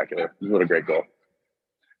spectacular. What a great goal.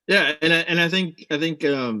 Yeah, and I think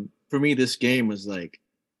for me, this game was like,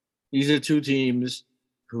 these are 2 teams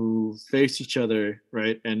who face each other,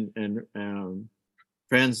 right? And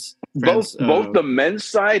France both the men's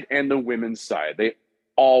side and the women's side, they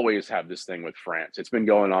always have this thing with France. It's been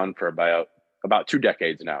going on for about 2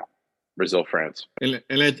 decades now. Brazil, France, and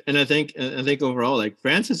I think overall, like,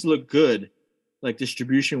 France has looked good, like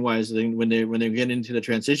distribution wise, when they get into the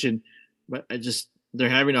transition, but they're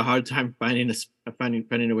having a hard time finding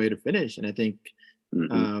a way to finish. And I think,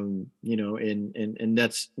 and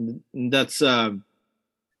that's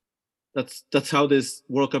that's how this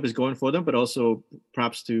World Cup is going for them. But also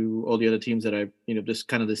props to all the other teams that just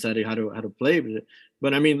kind of decided how to play.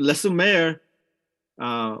 But I mean, Les Maire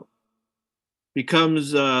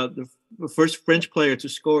becomes the first French player to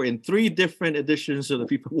score in 3 different editions of the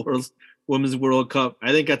FIFA Women's World Cup.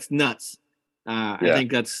 I think that's nuts. I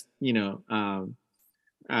think that's but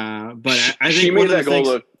I think she made that goal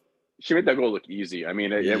look. She made that goal look easy. I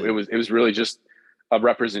mean, it was really just a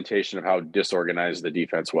representation of how disorganized the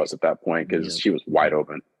defense was at that point, because she was wide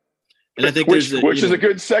open. And I think which is a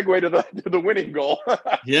good segue to the winning goal.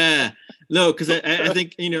 Yeah, no, because I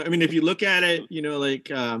think I mean, if you look at it,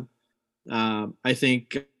 I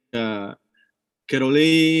think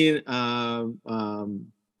Caroline,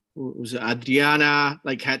 was it Adriana,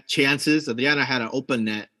 like, had chances. Adriana had an open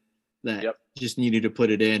net that just needed to put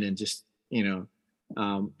it in, and just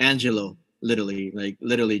Angelo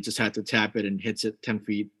literally just had to tap it and hits it 10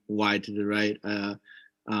 feet wide to the right.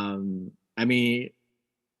 I mean,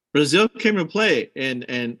 Brazil came to play and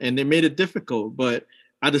they made it difficult, but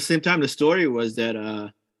at the same time, the story was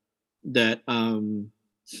that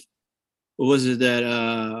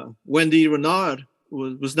Wendy Renard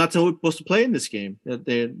was not supposed to play in this game. That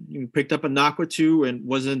they picked up a knock or two and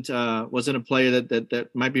wasn't a player that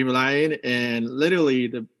might be relying. And literally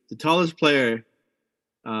the tallest player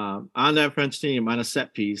on that French team on a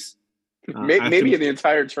set piece, maybe in the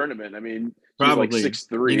entire tournament. I mean, probably like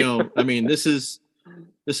 6'3". I mean, this is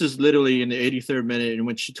literally in the 83rd minute, in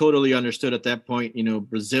which she totally understood at that point.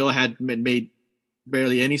 Brazil had made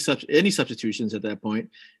barely any substitutions at that point.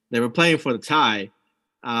 They were playing for the tie,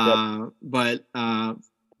 but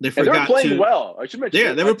they forgot. And they were playing well. I should mention.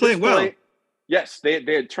 Yeah, they were playing well. Yes, they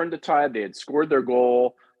had turned the tide. They had scored their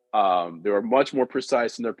goal. They were much more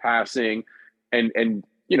precise in their passing, and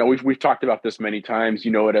we've talked about this many times.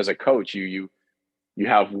 It as a coach, you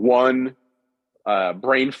have one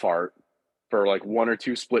brain fart for like 1 or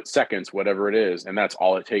 2 split seconds, whatever it is, and that's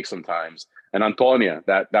all it takes sometimes. And Antonia,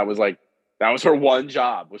 that was her one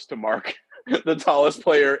job, was to mark the tallest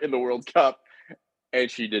player in the World Cup, and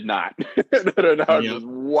she did not. Renard was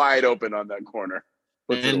wide open on that corner.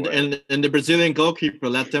 And the Brazilian goalkeeper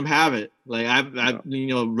let them have it. Like I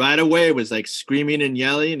right away was like screaming and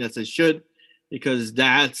yelling, as it should, because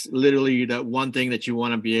that's literally the one thing that you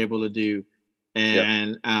want to be able to do.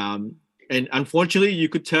 And and unfortunately, you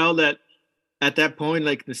could tell that at that point,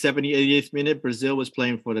 like the 78th minute, Brazil was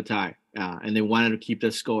playing for the tie, and they wanted to keep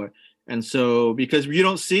the score. And so, because you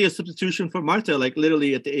don't see a substitution for Marta, like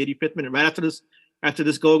literally at the 85th minute, right after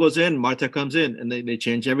this goal goes in, Marta comes in and they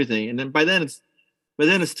change everything. And then by then it's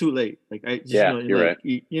too late. Like you're right.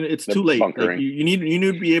 It's too late. Like, you need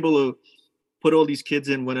to be able to put all these kids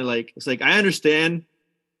in when it's like, I understand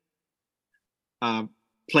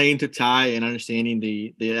playing to tie and understanding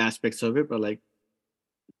the aspects of it, but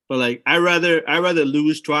I rather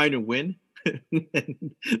lose trying to win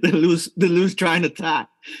than lose trying to tie,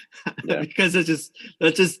 because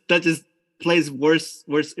that just plays worse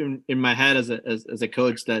in my head as a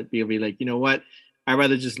coach, that be like, you know what, I'd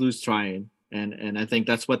rather just lose trying, and I think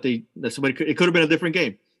that's what it could have been a different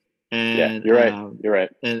game. And you're right.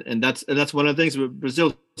 And that's one of the things with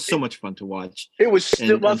Brazil. So much fun to watch. It was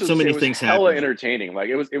still so many things hella happened. entertaining. Like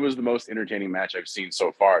it was the most entertaining match I've seen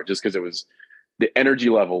so far, just because the energy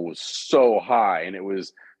level was so high, and it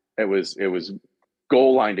was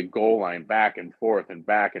goal line to goal line, back and forth, and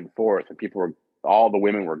all the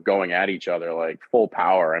women were going at each other like full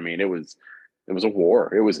power. I mean, it was a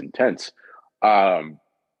war. It was intense. I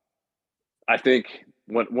think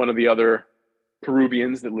one of the other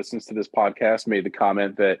Peruvians that listens to this podcast made the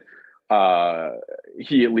comment that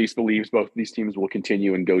he at least believes both these teams will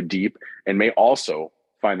continue and go deep, and may also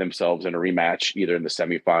find themselves in a rematch either in the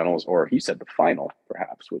semifinals, or he said the final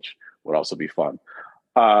perhaps, which would also be fun.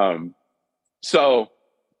 So,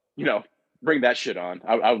 bring that shit on.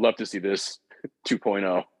 I would love to see this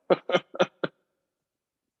 2.0.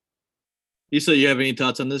 Issa, you have any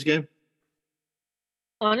thoughts on this game?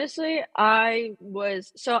 Honestly, I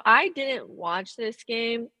didn't watch this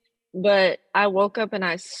game, but I woke up and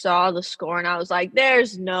I saw the score and I was like,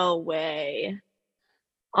 there's no way.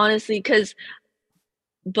 Honestly, because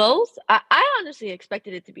I honestly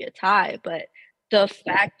expected it to be a tie, but the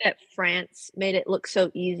fact that France made it look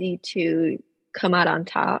so easy to come out on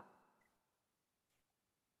top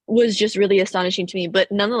was just really astonishing to me.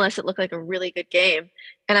 But nonetheless, it looked like a really good game,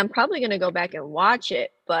 and I'm probably going to go back and watch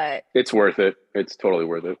it. But it's worth it. It's totally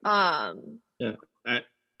worth it. Yeah,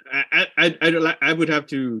 I would have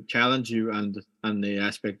to challenge you on the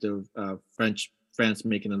aspect of France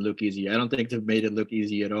making it look easy. I don't think they've made it look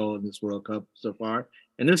easy at all in this World Cup so far.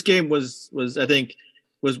 And this game was I think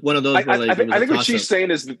was one of those I where like think what she's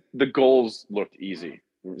saying is the goals looked easy.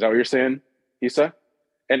 Is that what you're saying, Issa?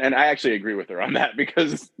 And I actually agree with her on that,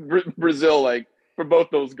 because Brazil, like, for both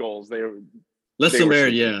those goals, they were this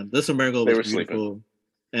America was beautiful, sleeping.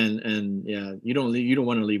 and yeah, you don't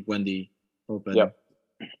want to leave Wendy open. Yep.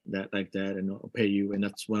 That like that, and I'll pay you, and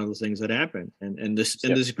that's one of those things that happened. And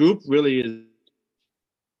this group really is.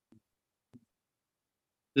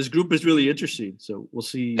 This group is really interesting, so we'll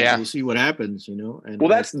see. Yeah. We'll see what happens, you know. And well,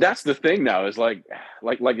 that's the thing now is like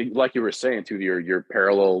you were saying to your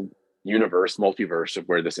parallel universe, multiverse of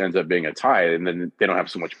where this ends up being a tie, and then they don't have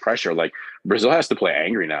so much pressure. Like Brazil has to play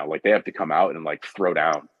angry now. Like they have to come out and like throw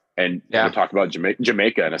down. And we'll talk about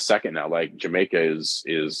Jamaica in a second now. Like Jamaica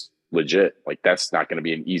is legit. Like that's not going to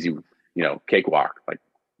be an easy, cakewalk. Like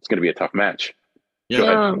it's going to be a tough match.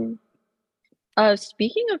 Yeah.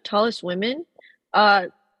 Speaking of tallest women,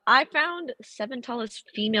 I found 7 tallest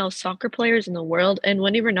female soccer players in the world, and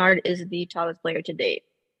Wendy Renard is the tallest player to date.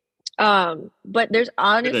 But there's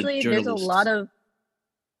a lot of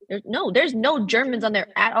there's no Germans on there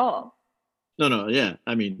at all. No, yeah.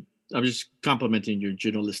 I mean, I'm just complimenting your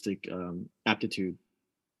journalistic aptitude.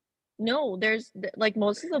 No, there's like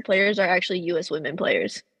most of the players are actually U.S. women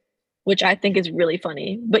players, which I think is really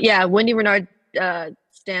funny. But yeah, Wendy Renard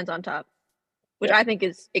stands on top, which I think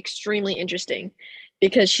is extremely interesting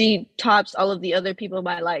because she tops all of the other people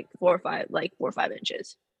by like 4 or 5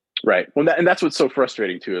 inches. Right. Well, that's what's so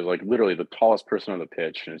frustrating too, is like literally the tallest person on the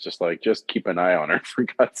pitch. And it's just like, just keep an eye on her for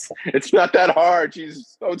guts. It's not that hard.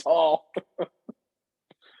 She's so tall.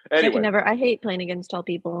 Anyway. I hate playing against tall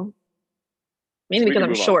people. Mainly because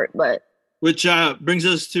I'm short, but. Which brings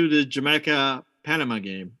us to the Jamaica-Panama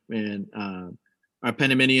game. And our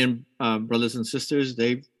Panamanian brothers and sisters,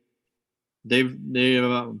 they've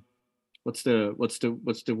what's the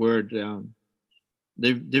word?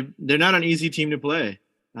 They're not an easy team to play.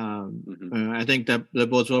 I think that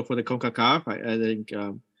bodes well for the CONCACAF. I think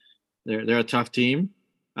they're a tough team.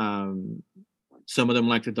 Some of them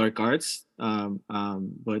like the dark arts,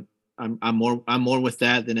 but I'm more with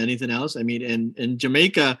that than anything else. I mean, and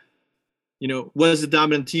Jamaica, was the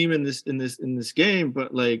dominant team in this game,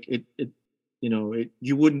 but like it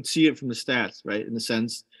you wouldn't see it from the stats, right? In the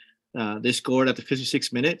sense, they scored at the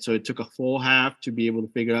 56th minute, so it took a full half to be able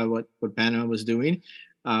to figure out what Panama was doing.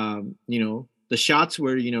 The shots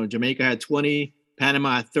were, Jamaica had 20,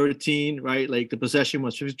 Panama had 13, right? Like the possession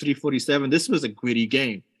was 53-47. This was a gritty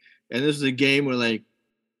game. And this was a game where like,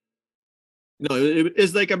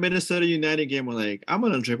 it's like a Minnesota United game where like, I'm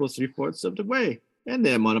going to dribble 3/4 of the way and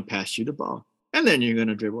then I'm going to pass you the ball. And then you're going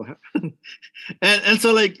to dribble. and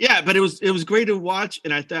so like, yeah, but it was great to watch.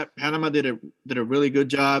 And I thought Panama did a really good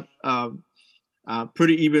job.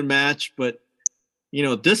 Pretty even match, but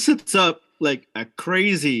this sets up like a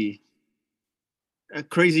crazy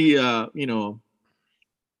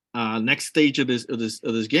next stage of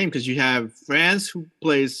this game, because you have France who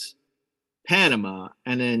plays Panama,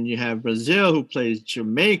 and then you have Brazil who plays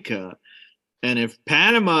Jamaica. And if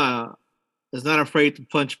Panama is not afraid to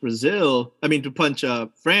punch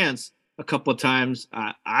France a couple of times,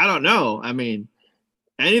 I don't know. I mean,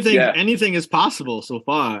 anything is possible so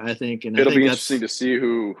far, I think. And it'll be interesting to see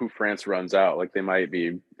who France runs out. Like they might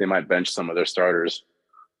bench some of their starters.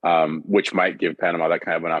 Which might give Panama that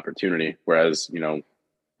kind of an opportunity, whereas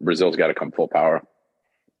Brazil's got to come full power.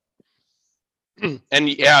 And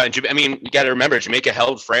yeah, I mean, you got to remember Jamaica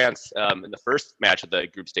held France in the first match of the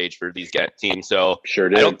group stage for these teams. So sure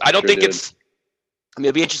did. I don't think it's. I mean,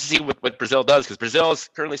 it'll be interesting to see what Brazil does, because Brazil is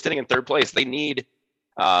currently sitting in 3rd place. They need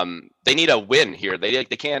a win here. They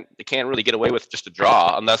can't really get away with just a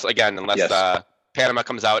draw unless Panama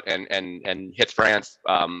comes out and hits France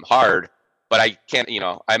hard. But I can't,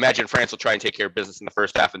 I imagine France will try and take care of business in the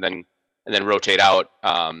first half and then rotate out.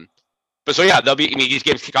 But so yeah, these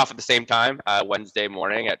games kick off at the same time, Wednesday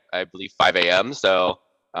morning at I believe 5 a.m. So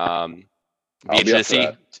be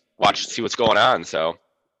interested to see what's going on. So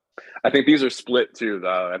I think these are split too.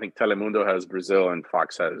 I think Telemundo has Brazil and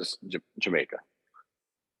Fox has Jamaica.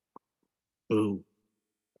 Ooh.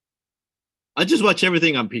 I just watch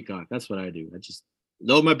everything on Peacock. That's what I do. I just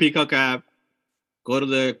load my Peacock app, go to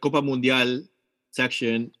the Copa Mundial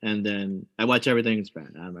section, and then I watch everything in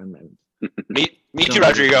Spanish. Me too,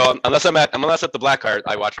 Rodrigo. Unless I'm at the Black Heart,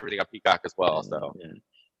 I watch everything on Peacock as well. So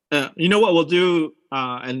you know what we'll do,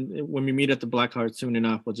 and when we meet at the Black Heart soon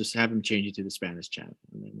enough, we'll just have him change it to the Spanish channel,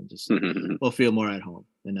 and then we'll feel more at home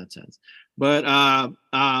in that sense. But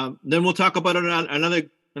then we'll talk about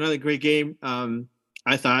another great game.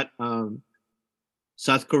 I thought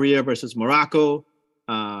South Korea versus Morocco.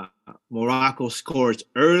 Morocco scores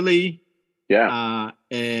early. Yeah.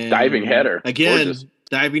 And diving header again. Gorgeous.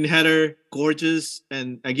 diving header, gorgeous.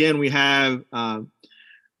 And again, we have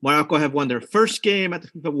Morocco have won their first game at the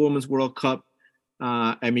FIFA Women's World Cup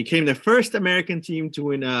and became the first American team to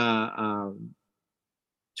win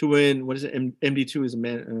what is it? MD2 is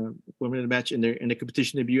a women's match in the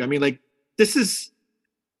competition debut. I mean, like, this is,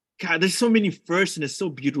 God, there's so many firsts, and it's so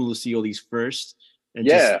beautiful to see all these firsts. And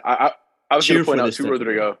yeah, I was going to point out too, stuff.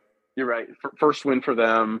 Rodrigo. You're right. First win for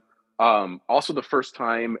them. Also the first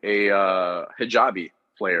time a hijabi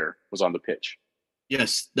player was on the pitch.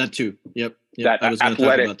 Yes, that too. Yep. That I was going to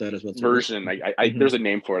talk about that as well too. Version. There's a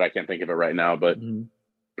name for it. I can't think of it right now, but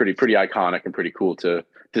pretty iconic and pretty cool to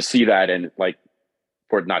see that, and like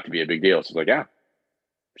for it not to be a big deal. So it's like, yeah,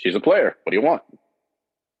 she's a player. What do you want?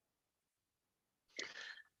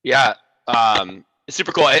 Yeah, it's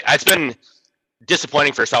super cool. It's been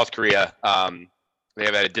disappointing for South Korea. They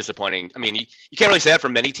have had a disappointing. I mean, you can't really say that for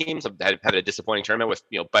many teams have had a disappointing tournament with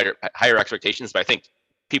higher expectations. But I think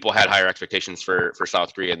people had higher expectations for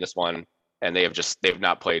South Korea in this one, and they've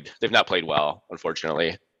not played well,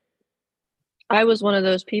 unfortunately. I was one of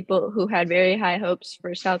those people who had very high hopes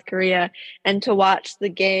for South Korea, and to watch the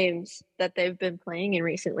games that they've been playing in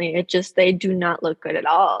recently, they do not look good at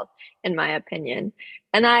all, in my opinion.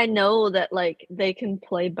 And I know that like they can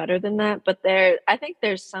play better than that, but I think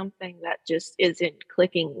there's something that just isn't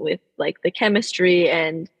clicking with like the chemistry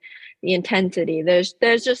and the intensity. There's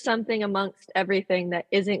just something amongst everything that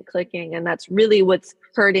isn't clicking, and that's really what's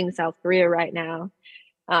hurting South Korea right now.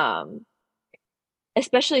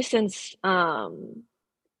 Especially since I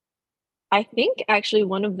think actually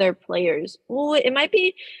one of their players, I might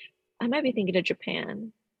be thinking of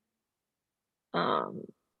Japan.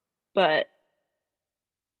 But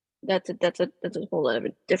that's a whole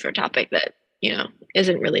other different topic that,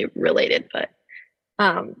 isn't really related. But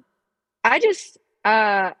I just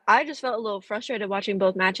felt a little frustrated watching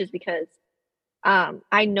both matches because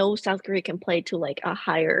I know South Korea can play to like a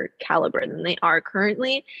higher caliber than they are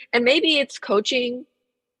currently, and maybe it's coaching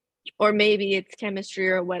or maybe it's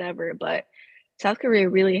chemistry or whatever, but South Korea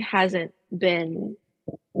really hasn't been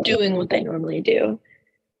doing what they normally do.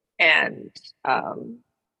 And I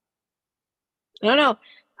don't know,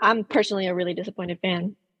 I'm personally a really disappointed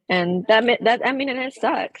fan, and it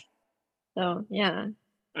sucks. So yeah,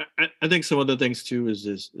 I think some other things too is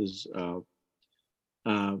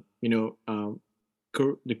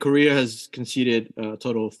the Korea has conceded a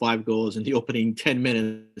total of 5 goals in the opening 10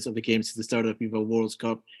 minutes of the game since the start of the FIFA World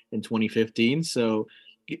Cup in 2015. So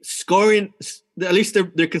scoring, at least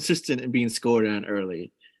they're consistent in being scored on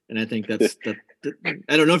early, and I think that's I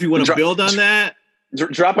don't know if you want to build on that.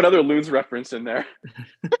 Drop another Loons reference in there.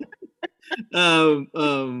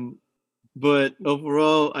 But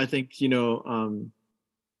overall, I think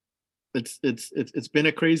it's been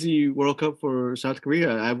a crazy World Cup for South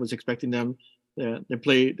Korea. I was expecting them. They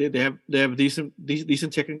have decent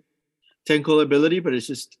technical ability, but it's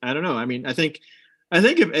just, I don't know. I mean, I think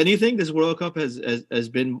if anything, this World Cup has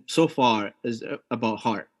been so far is about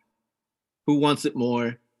heart. Who wants it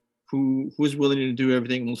more? Who's willing to do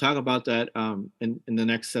everything? We'll talk about that in the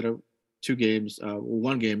next set of 2 games,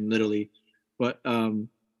 one game literally. But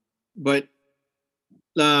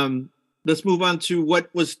let's move on to what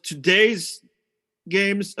was today's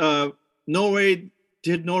games. Norway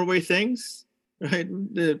did Norway things, right?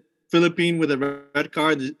 The Philippines with a red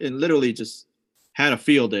card and literally just had a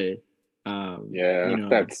field day.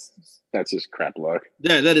 That's just crap luck.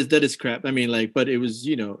 Yeah, that is crap. I mean, like, but it was,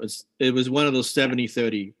 it was one of those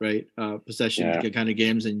 70-30, right? Possession kind of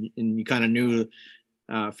games, and you kind of knew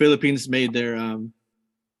Philippines made their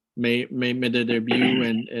made their debut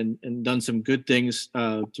and done some good things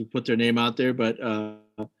to put their name out there, but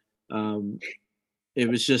it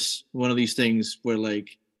was just one of these things where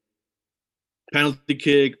like penalty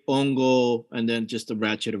kick, own goal, and then just a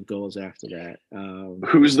ratchet of goals after that.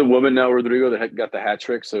 Who's the woman now, Rodrigo, that got the hat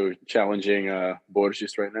trick? So challenging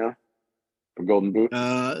Borges right now for Golden Boot.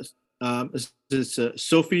 It's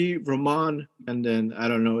Sophie Roman, and then I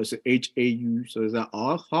don't know. Is it HAU? So is that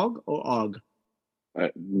Hog or Og?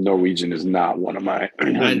 Norwegian is not one of my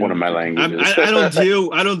languages.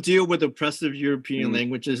 I don't deal with oppressive European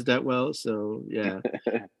languages that well. So yeah.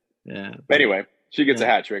 But anyway, she gets a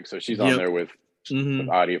hat trick, so she's on there with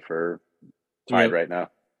Adi for tied right now.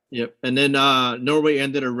 Yep. And then Norway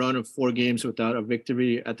ended a run of 4 games without a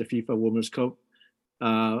victory at the FIFA Women's Cup,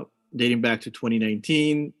 dating back to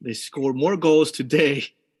 2019. They scored more goals today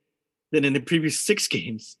than in the previous 6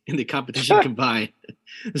 games in the competition combined.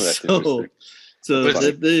 So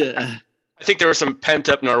I think there was some pent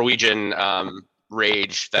up Norwegian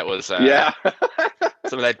rage that was some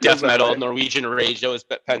of that death metal Norwegian rage that was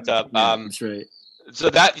pent up. That's right. So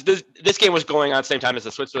this game was going on at the same time as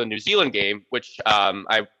the Switzerland New Zealand game, which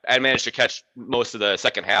I managed to catch most of the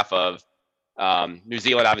second half of. New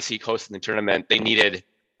Zealand obviously hosting the tournament. They needed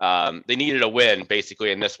a win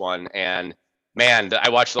basically in this one, and man, I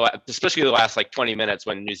watched especially the last like 20 minutes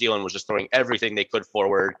when New Zealand was just throwing everything they could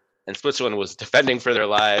forward, and Switzerland was defending for their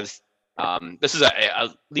lives. This is at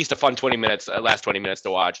least a fun 20 minutes, last 20 minutes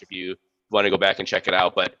to watch if you want to go back and check it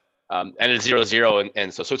out. But ended 0-0,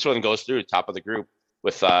 and so Switzerland goes through top of the group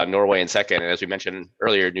with Norway in second. And as we mentioned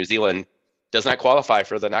earlier, New Zealand does not qualify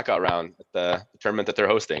for the knockout round at the tournament that they're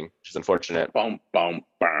hosting, which is unfortunate. Boom, boom,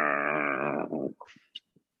 boom.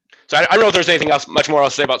 So I don't know if there's anything else, much more I'll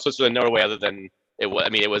say about Switzerland and Norway other than it was. I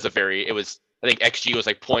mean, I think XG was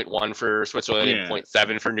like 0.1 for Switzerland and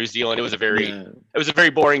 0.7 for New Zealand. It was a very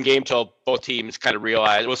boring game till both teams kind of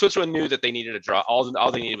realized. Well, Switzerland knew that they needed a draw.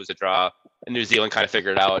 All they needed was a draw, and New Zealand kind of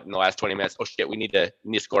figured out in the last 20 minutes. Oh shit, we need to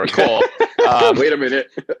score a goal. Wait a minute.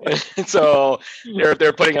 So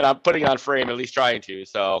they're putting on frame, at least trying to.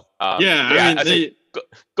 So I mean,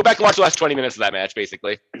 go back and watch the last 20 minutes of that match,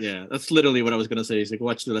 basically. Yeah, that's literally what I was gonna say. Is like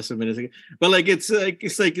watch the last minutes. But like it's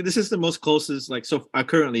like this is the most closest like so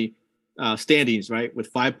currently standings, right? With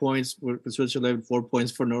 5 points for Switzerland, 4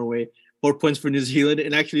 points for Norway, 4 points for New Zealand,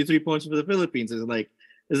 and actually 3 points for the Philippines. It's like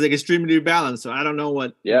extremely balanced. So I don't know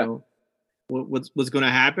what what's going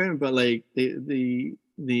to happen, but like the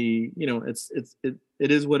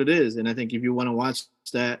it is what it is. And I think if you want to watch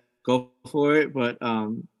that, go for it. But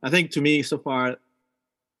I think to me so far,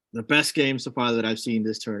 the best game so far that I've seen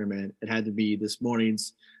this tournament, it had to be this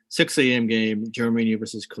morning's 6 a.m. game, Germany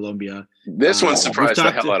versus Colombia. This one surprised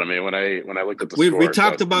the hell out of me when I looked at the score. We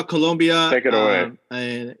talked about Colombia. Take it away.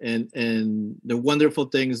 And the wonderful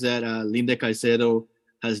things that Linda Caicedo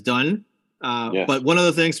has done. But one of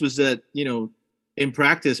the things was that, in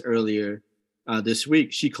practice earlier this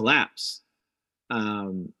week, she collapsed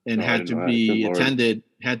and had to be attended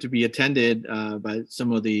by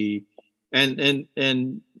some of the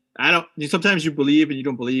and I don't. Sometimes you believe and you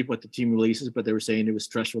don't believe what the team releases, but they were saying it was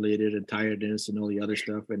stress related and tiredness and all the other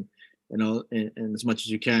stuff and as much as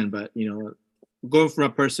you can. But going from a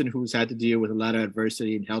person who's had to deal with a lot of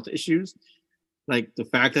adversity and health issues, like the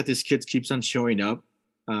fact that this kid keeps on showing up,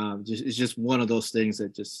 is just one of those things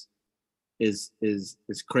that just is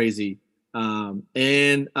crazy.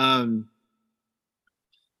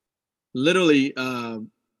 Literally,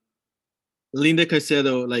 Linda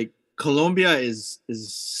Caicedo, like. Colombia is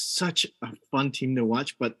such a fun team to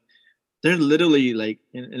watch, but they're literally like,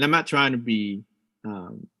 and I'm not trying to be,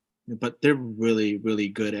 but they're really, really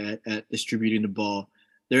good at distributing the ball.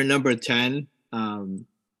 They're number 10,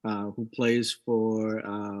 who plays for,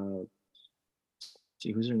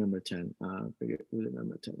 who's their number 10? I forget who the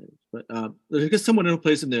number 10 is, but there's someone who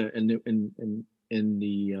plays in the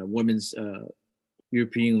women's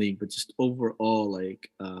European League, but just overall, like,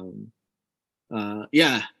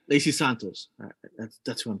 Lacey Santos.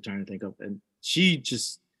 That's what I'm trying to think of. And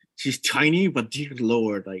she's tiny, but dear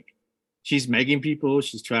Lord, like she's making people.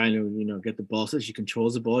 She's trying to, get the ball so she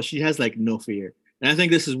controls the ball. She has like no fear. And I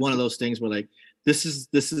think this is one of those things where like this is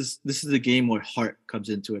the game where heart comes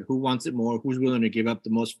into it. Who wants it more? Who's willing to give up the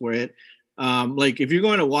most for it? Like if you're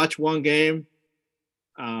going to watch one game,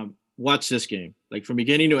 watch this game. Like from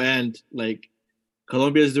beginning to end, like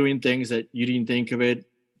Colombia is doing things that you didn't think of it.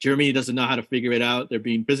 Germany doesn't know how to figure it out. They're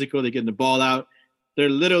being physical. They're getting the ball out. They're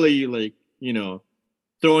literally like,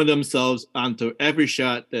 throwing themselves onto every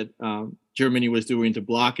shot that Germany was doing to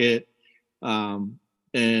block it. And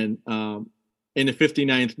in the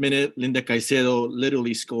 59th minute, Linda Caicedo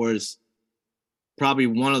literally scores probably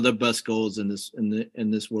one of the best goals in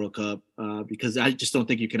this World Cup because I just don't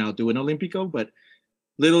think you can outdo an Olympico, but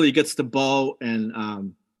literally gets the ball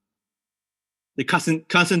and the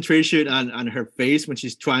concentration on her face when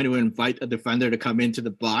she's trying to invite a defender to come into the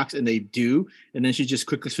box, and they do, and then she just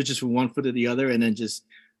quickly switches from one foot to the other and then just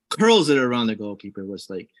curls it around the goalkeeper. It was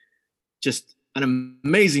like just an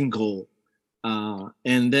amazing goal.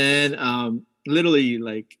 And then literally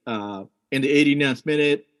like in the 89th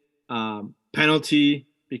minute, penalty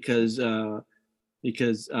because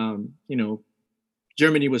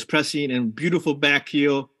Germany was pressing and beautiful back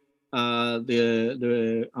heel.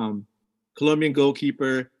 The Colombian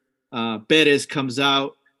goalkeeper Perez comes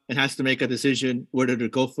out and has to make a decision whether to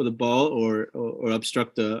go for the ball or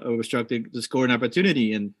obstruct the scoring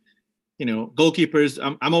opportunity. And goalkeepers,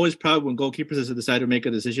 I'm always proud when goalkeepers decide to make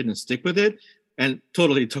a decision and stick with it, and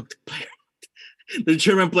totally took the player. The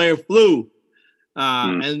German player flew,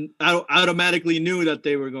 and I automatically knew that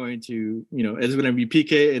they were going to, it was going to be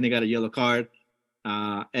PK, and they got a yellow card.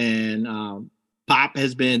 And Pop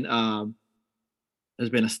has been has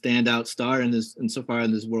been a standout star in this, and so far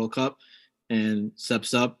in this World Cup, and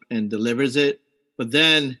steps up and delivers it. But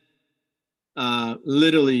then,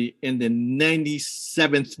 literally in the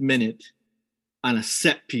 97th minute, on a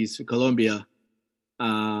set piece for Colombia,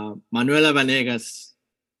 Manuela Vanegas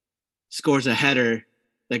scores a header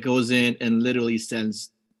that goes in and literally sends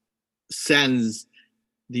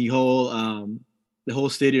the whole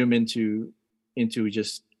stadium into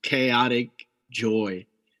just chaotic joy.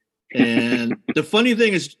 And the funny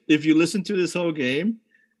thing is, if you listen to this whole game,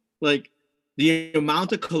 like the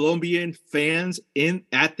amount of Colombian fans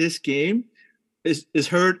at this game is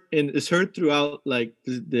heard throughout like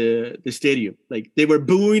the stadium. Like they were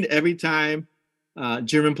booing every time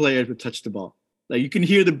German players would touch the ball. Like you can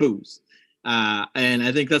hear the boos. And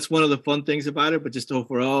I think that's one of the fun things about it. But just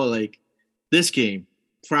overall, like this game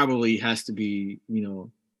probably has to be,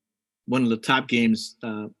 one of the top games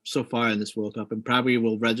so far in this World Cup, and probably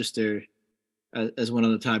will register as one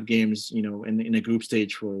of the top games, in a group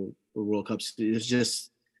stage for World Cups. It's just,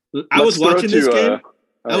 I was watching this game.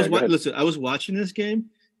 I was watching this game,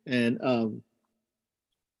 and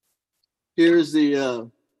here's the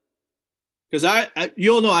because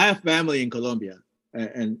you all know I have family in Colombia,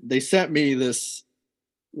 and they sent me this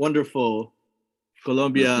wonderful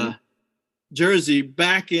Colombia jersey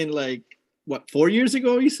back in 4 years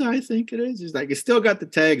ago, Isa, I think it is. It's like it's still got the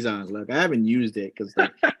tags on. Look, I haven't used it because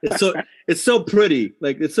it's so pretty.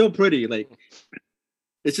 Like it's so pretty. Like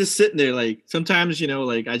it's just sitting there. Like sometimes,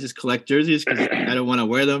 I just collect jerseys because I don't want to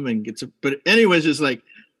wear them and but anyways, just like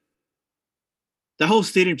the whole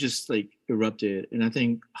stadium just erupted. And I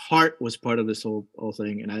think heart was part of this whole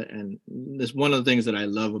thing. And this one of the things that I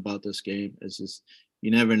love about this game is just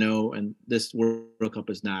you never know. And this World Cup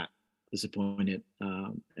is not disappointed.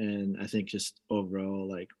 And I think just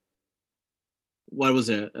overall, what was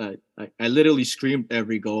it? I literally screamed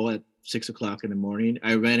every goal at 6 o'clock in the morning.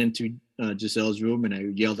 I ran into Giselle's room and I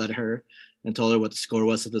yelled at her and told her what the score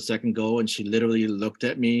was of the second goal. And she literally looked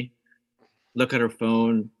at me, looked at her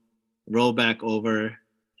phone, rolled back over,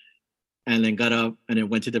 and then got up and then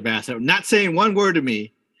went to the bathroom, not saying one word to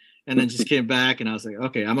me. And then just came back and I was like,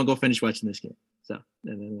 okay, I'm gonna go finish watching this game. So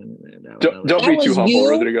don't be too humble,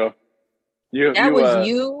 Rodrigo. That was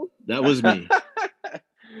you. That was me.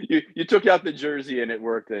 You took out the jersey and it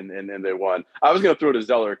worked, and they won. I was going to throw to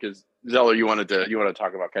Zeller because Zeller, you wanted to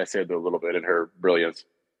talk about Caicedo a little bit and her brilliance.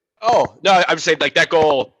 Oh no, I'm saying that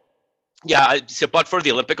goal. Yeah, but for the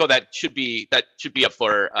Olympico, that should be up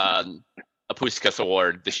for a Puskas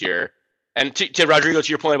Award this year. And to Rodrigo, to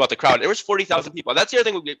your point about the crowd, there was 40,000 people. That's the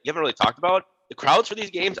other thing we haven't really talked about. The crowds for these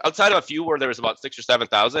games, outside of a few where there was about 6,000 or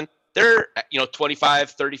 7,000, they're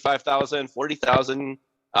 25, 35,000, 40,000.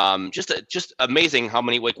 Just amazing how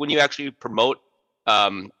many, when you actually promote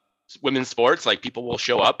women's sports, people will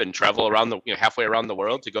show up and travel around halfway around the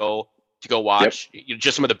world to go watch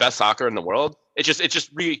just some of the best soccer in the world. It's just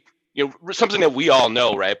something that we all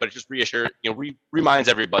know, right? But it just reminds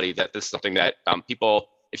everybody that this is something that people,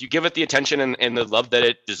 if you give it the attention and the love that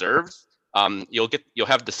it deserves, you'll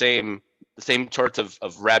have the same sorts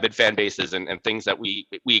of rabid fan bases and things that we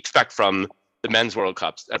expect from the men's World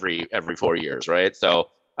Cups every 4 years, right? So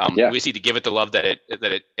we see to give it the love that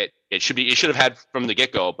it should have had from the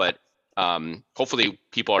get-go, but hopefully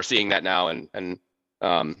people are seeing that now, and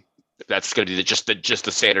that's going to be just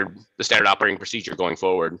the standard operating procedure going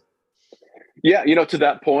forward. Yeah, to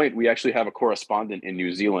that point, we actually have a correspondent in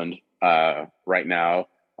New Zealand right now,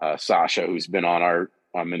 Sasha, who's been on our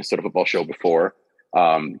Minnesota Football Show before.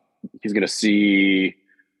 He's going to see,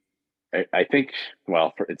 I think,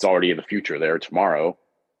 it's already in the future there tomorrow,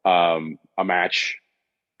 a match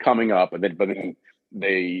coming up, but then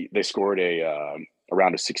they scored a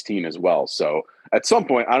round of 16 as well. So at some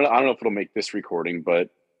point, I don't know if it'll make this recording, but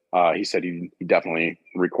he said he'd definitely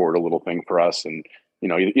record a little thing for us, and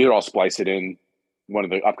either I'll splice it in one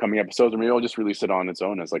of the upcoming episodes, or maybe I'll just release it on its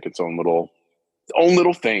own as its own little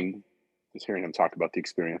thing. Just hearing him talk about the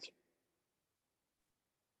experience.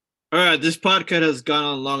 All right, this podcast has gone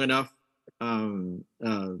on long enough.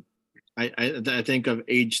 I think I've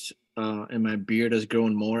aged, and my beard has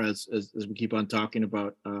grown more as we keep on talking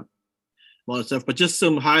about more stuff. But just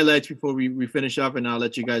some highlights before we finish up, and I'll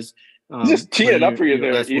let you guys. Just tee it up for you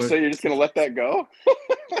there. You say you're just going to let that go?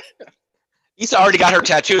 Isa already got her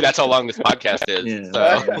tattoo. That's how long this podcast is. Yeah,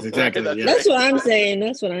 so. exactly. Yeah. That's what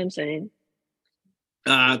I'm saying.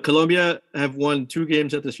 Colombia have won 2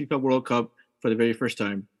 games at the FIFA World Cup for the very first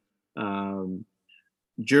time.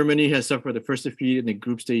 Germany has suffered the first defeat in the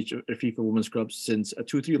group stage of the FIFA Women's Cup since a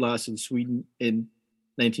 2-3 loss in Sweden in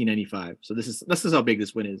 1995. So this is how big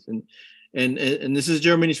this win is, and this is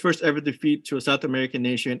Germany's first ever defeat to a South American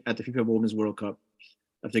nation at the FIFA Women's World Cup.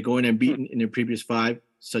 after going and beaten in their previous 5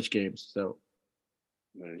 such games. So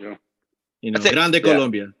there you go. Grande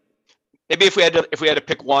Colombia. Maybe if we had to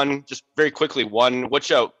pick one, just very quickly,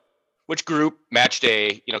 which group match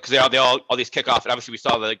day, because they all these kick off, and obviously we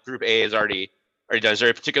saw the Group A is already done. Is there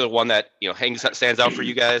a particular one that stands out for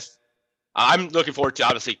you guys? I'm looking forward to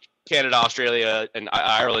obviously Canada, Australia, and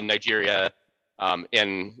Ireland, Nigeria,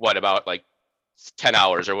 in about like 10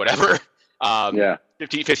 hours or whatever.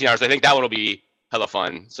 15 hours. I think that one will be hella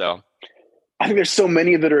fun. So I think there's so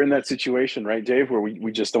many that are in that situation, right, Dave, where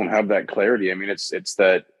we just don't have that clarity. I mean, it's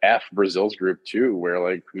that F Brazil's group too, where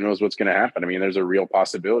like who knows what's going to happen. I mean, there's a real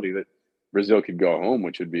possibility that Brazil could go home,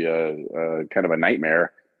 which would be a kind of a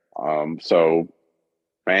nightmare. So,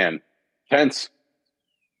 man, tense.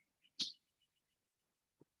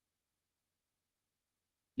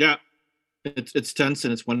 Yeah, it's tense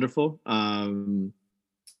and it's wonderful.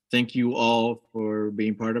 Thank you all for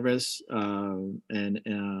being part of this and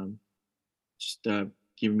just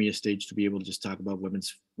giving me a stage to be able to just talk about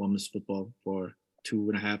women's football for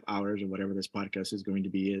 2.5 hours or whatever this podcast is going to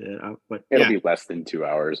be. But it'll be less than 2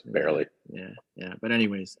 hours, barely. Yeah. But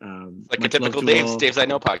anyways, like a typical Dave's I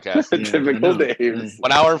Know podcast. Typical Dave's.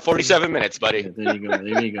 1 hour and 47 minutes, buddy. There you go.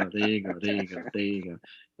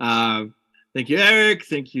 Thank you, Eric.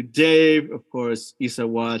 Thank you, Dave. Of course, Isa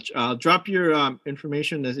Watch. I'll drop your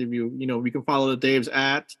information as if we can follow the Dave's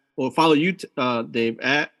or follow you, Dave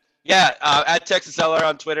at. Yeah, at Texas LR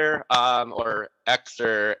on Twitter, or X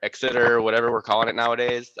or Exeter, whatever we're calling it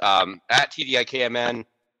nowadays. At TDIKMN,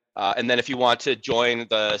 and then if you want to join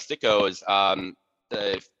the Sickos,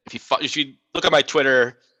 if you look at my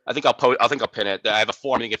Twitter, I think I'll pin it. I have a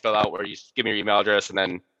form you can fill out where you just give me your email address, and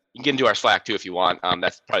then you can get into our Slack too if you want.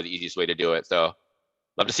 That's probably the easiest way to do it. So,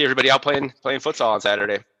 love to see everybody out playing futsal on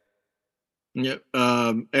Saturday. Yep.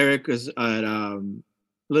 Eric is at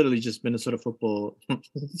literally just Minnesota football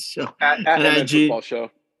show. At MN Football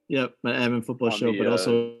Show. Yep, my MN Football Show, but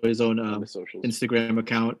also his own Instagram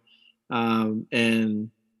account. And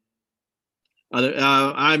other,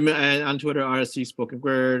 I'm on Twitter, RSC Spoken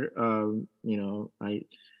Word.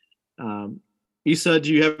 Isa,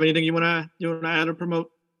 do you have anything you wanna add or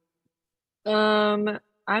promote?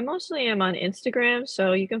 I mostly am on Instagram,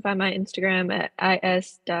 so you can find my Instagram at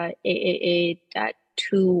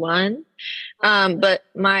is.aaa.21. But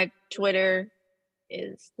my Twitter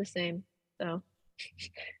is the same. So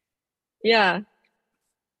yeah.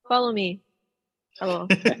 Follow me. Hello.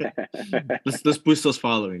 Let's boost those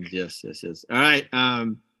followings. Yes. All right.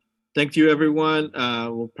 Thank you, everyone.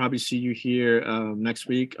 We'll probably see you here next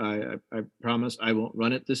week. I promise I won't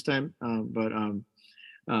run it this time. But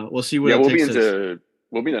we'll see what it takes us.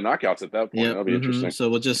 We'll be in the knockouts at that point. That'll be interesting.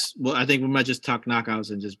 So I think we might just talk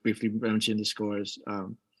knockouts and just briefly mention the scores,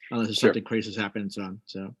 unless something crazy happens on.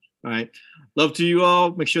 So, all right. Love to you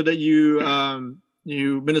all. Make sure that you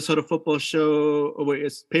Minnesota Football Show. Oh wait,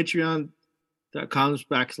 it's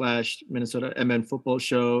patreon.com/Minnesota MN Football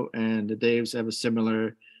Show, and the Daves have a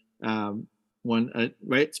similar one,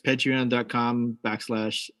 right? It's patreon.com/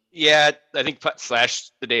 Yeah, I think /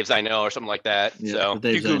 the Daves I Know or something like that. Yeah, so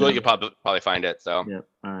if you Google it, you'll probably find it. So yeah.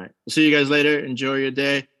 All right. We'll see you guys later. Enjoy your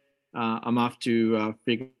day. I'm off to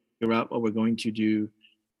figure out what we're going to do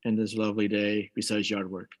in this lovely day besides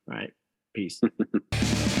yard work. All right. Peace.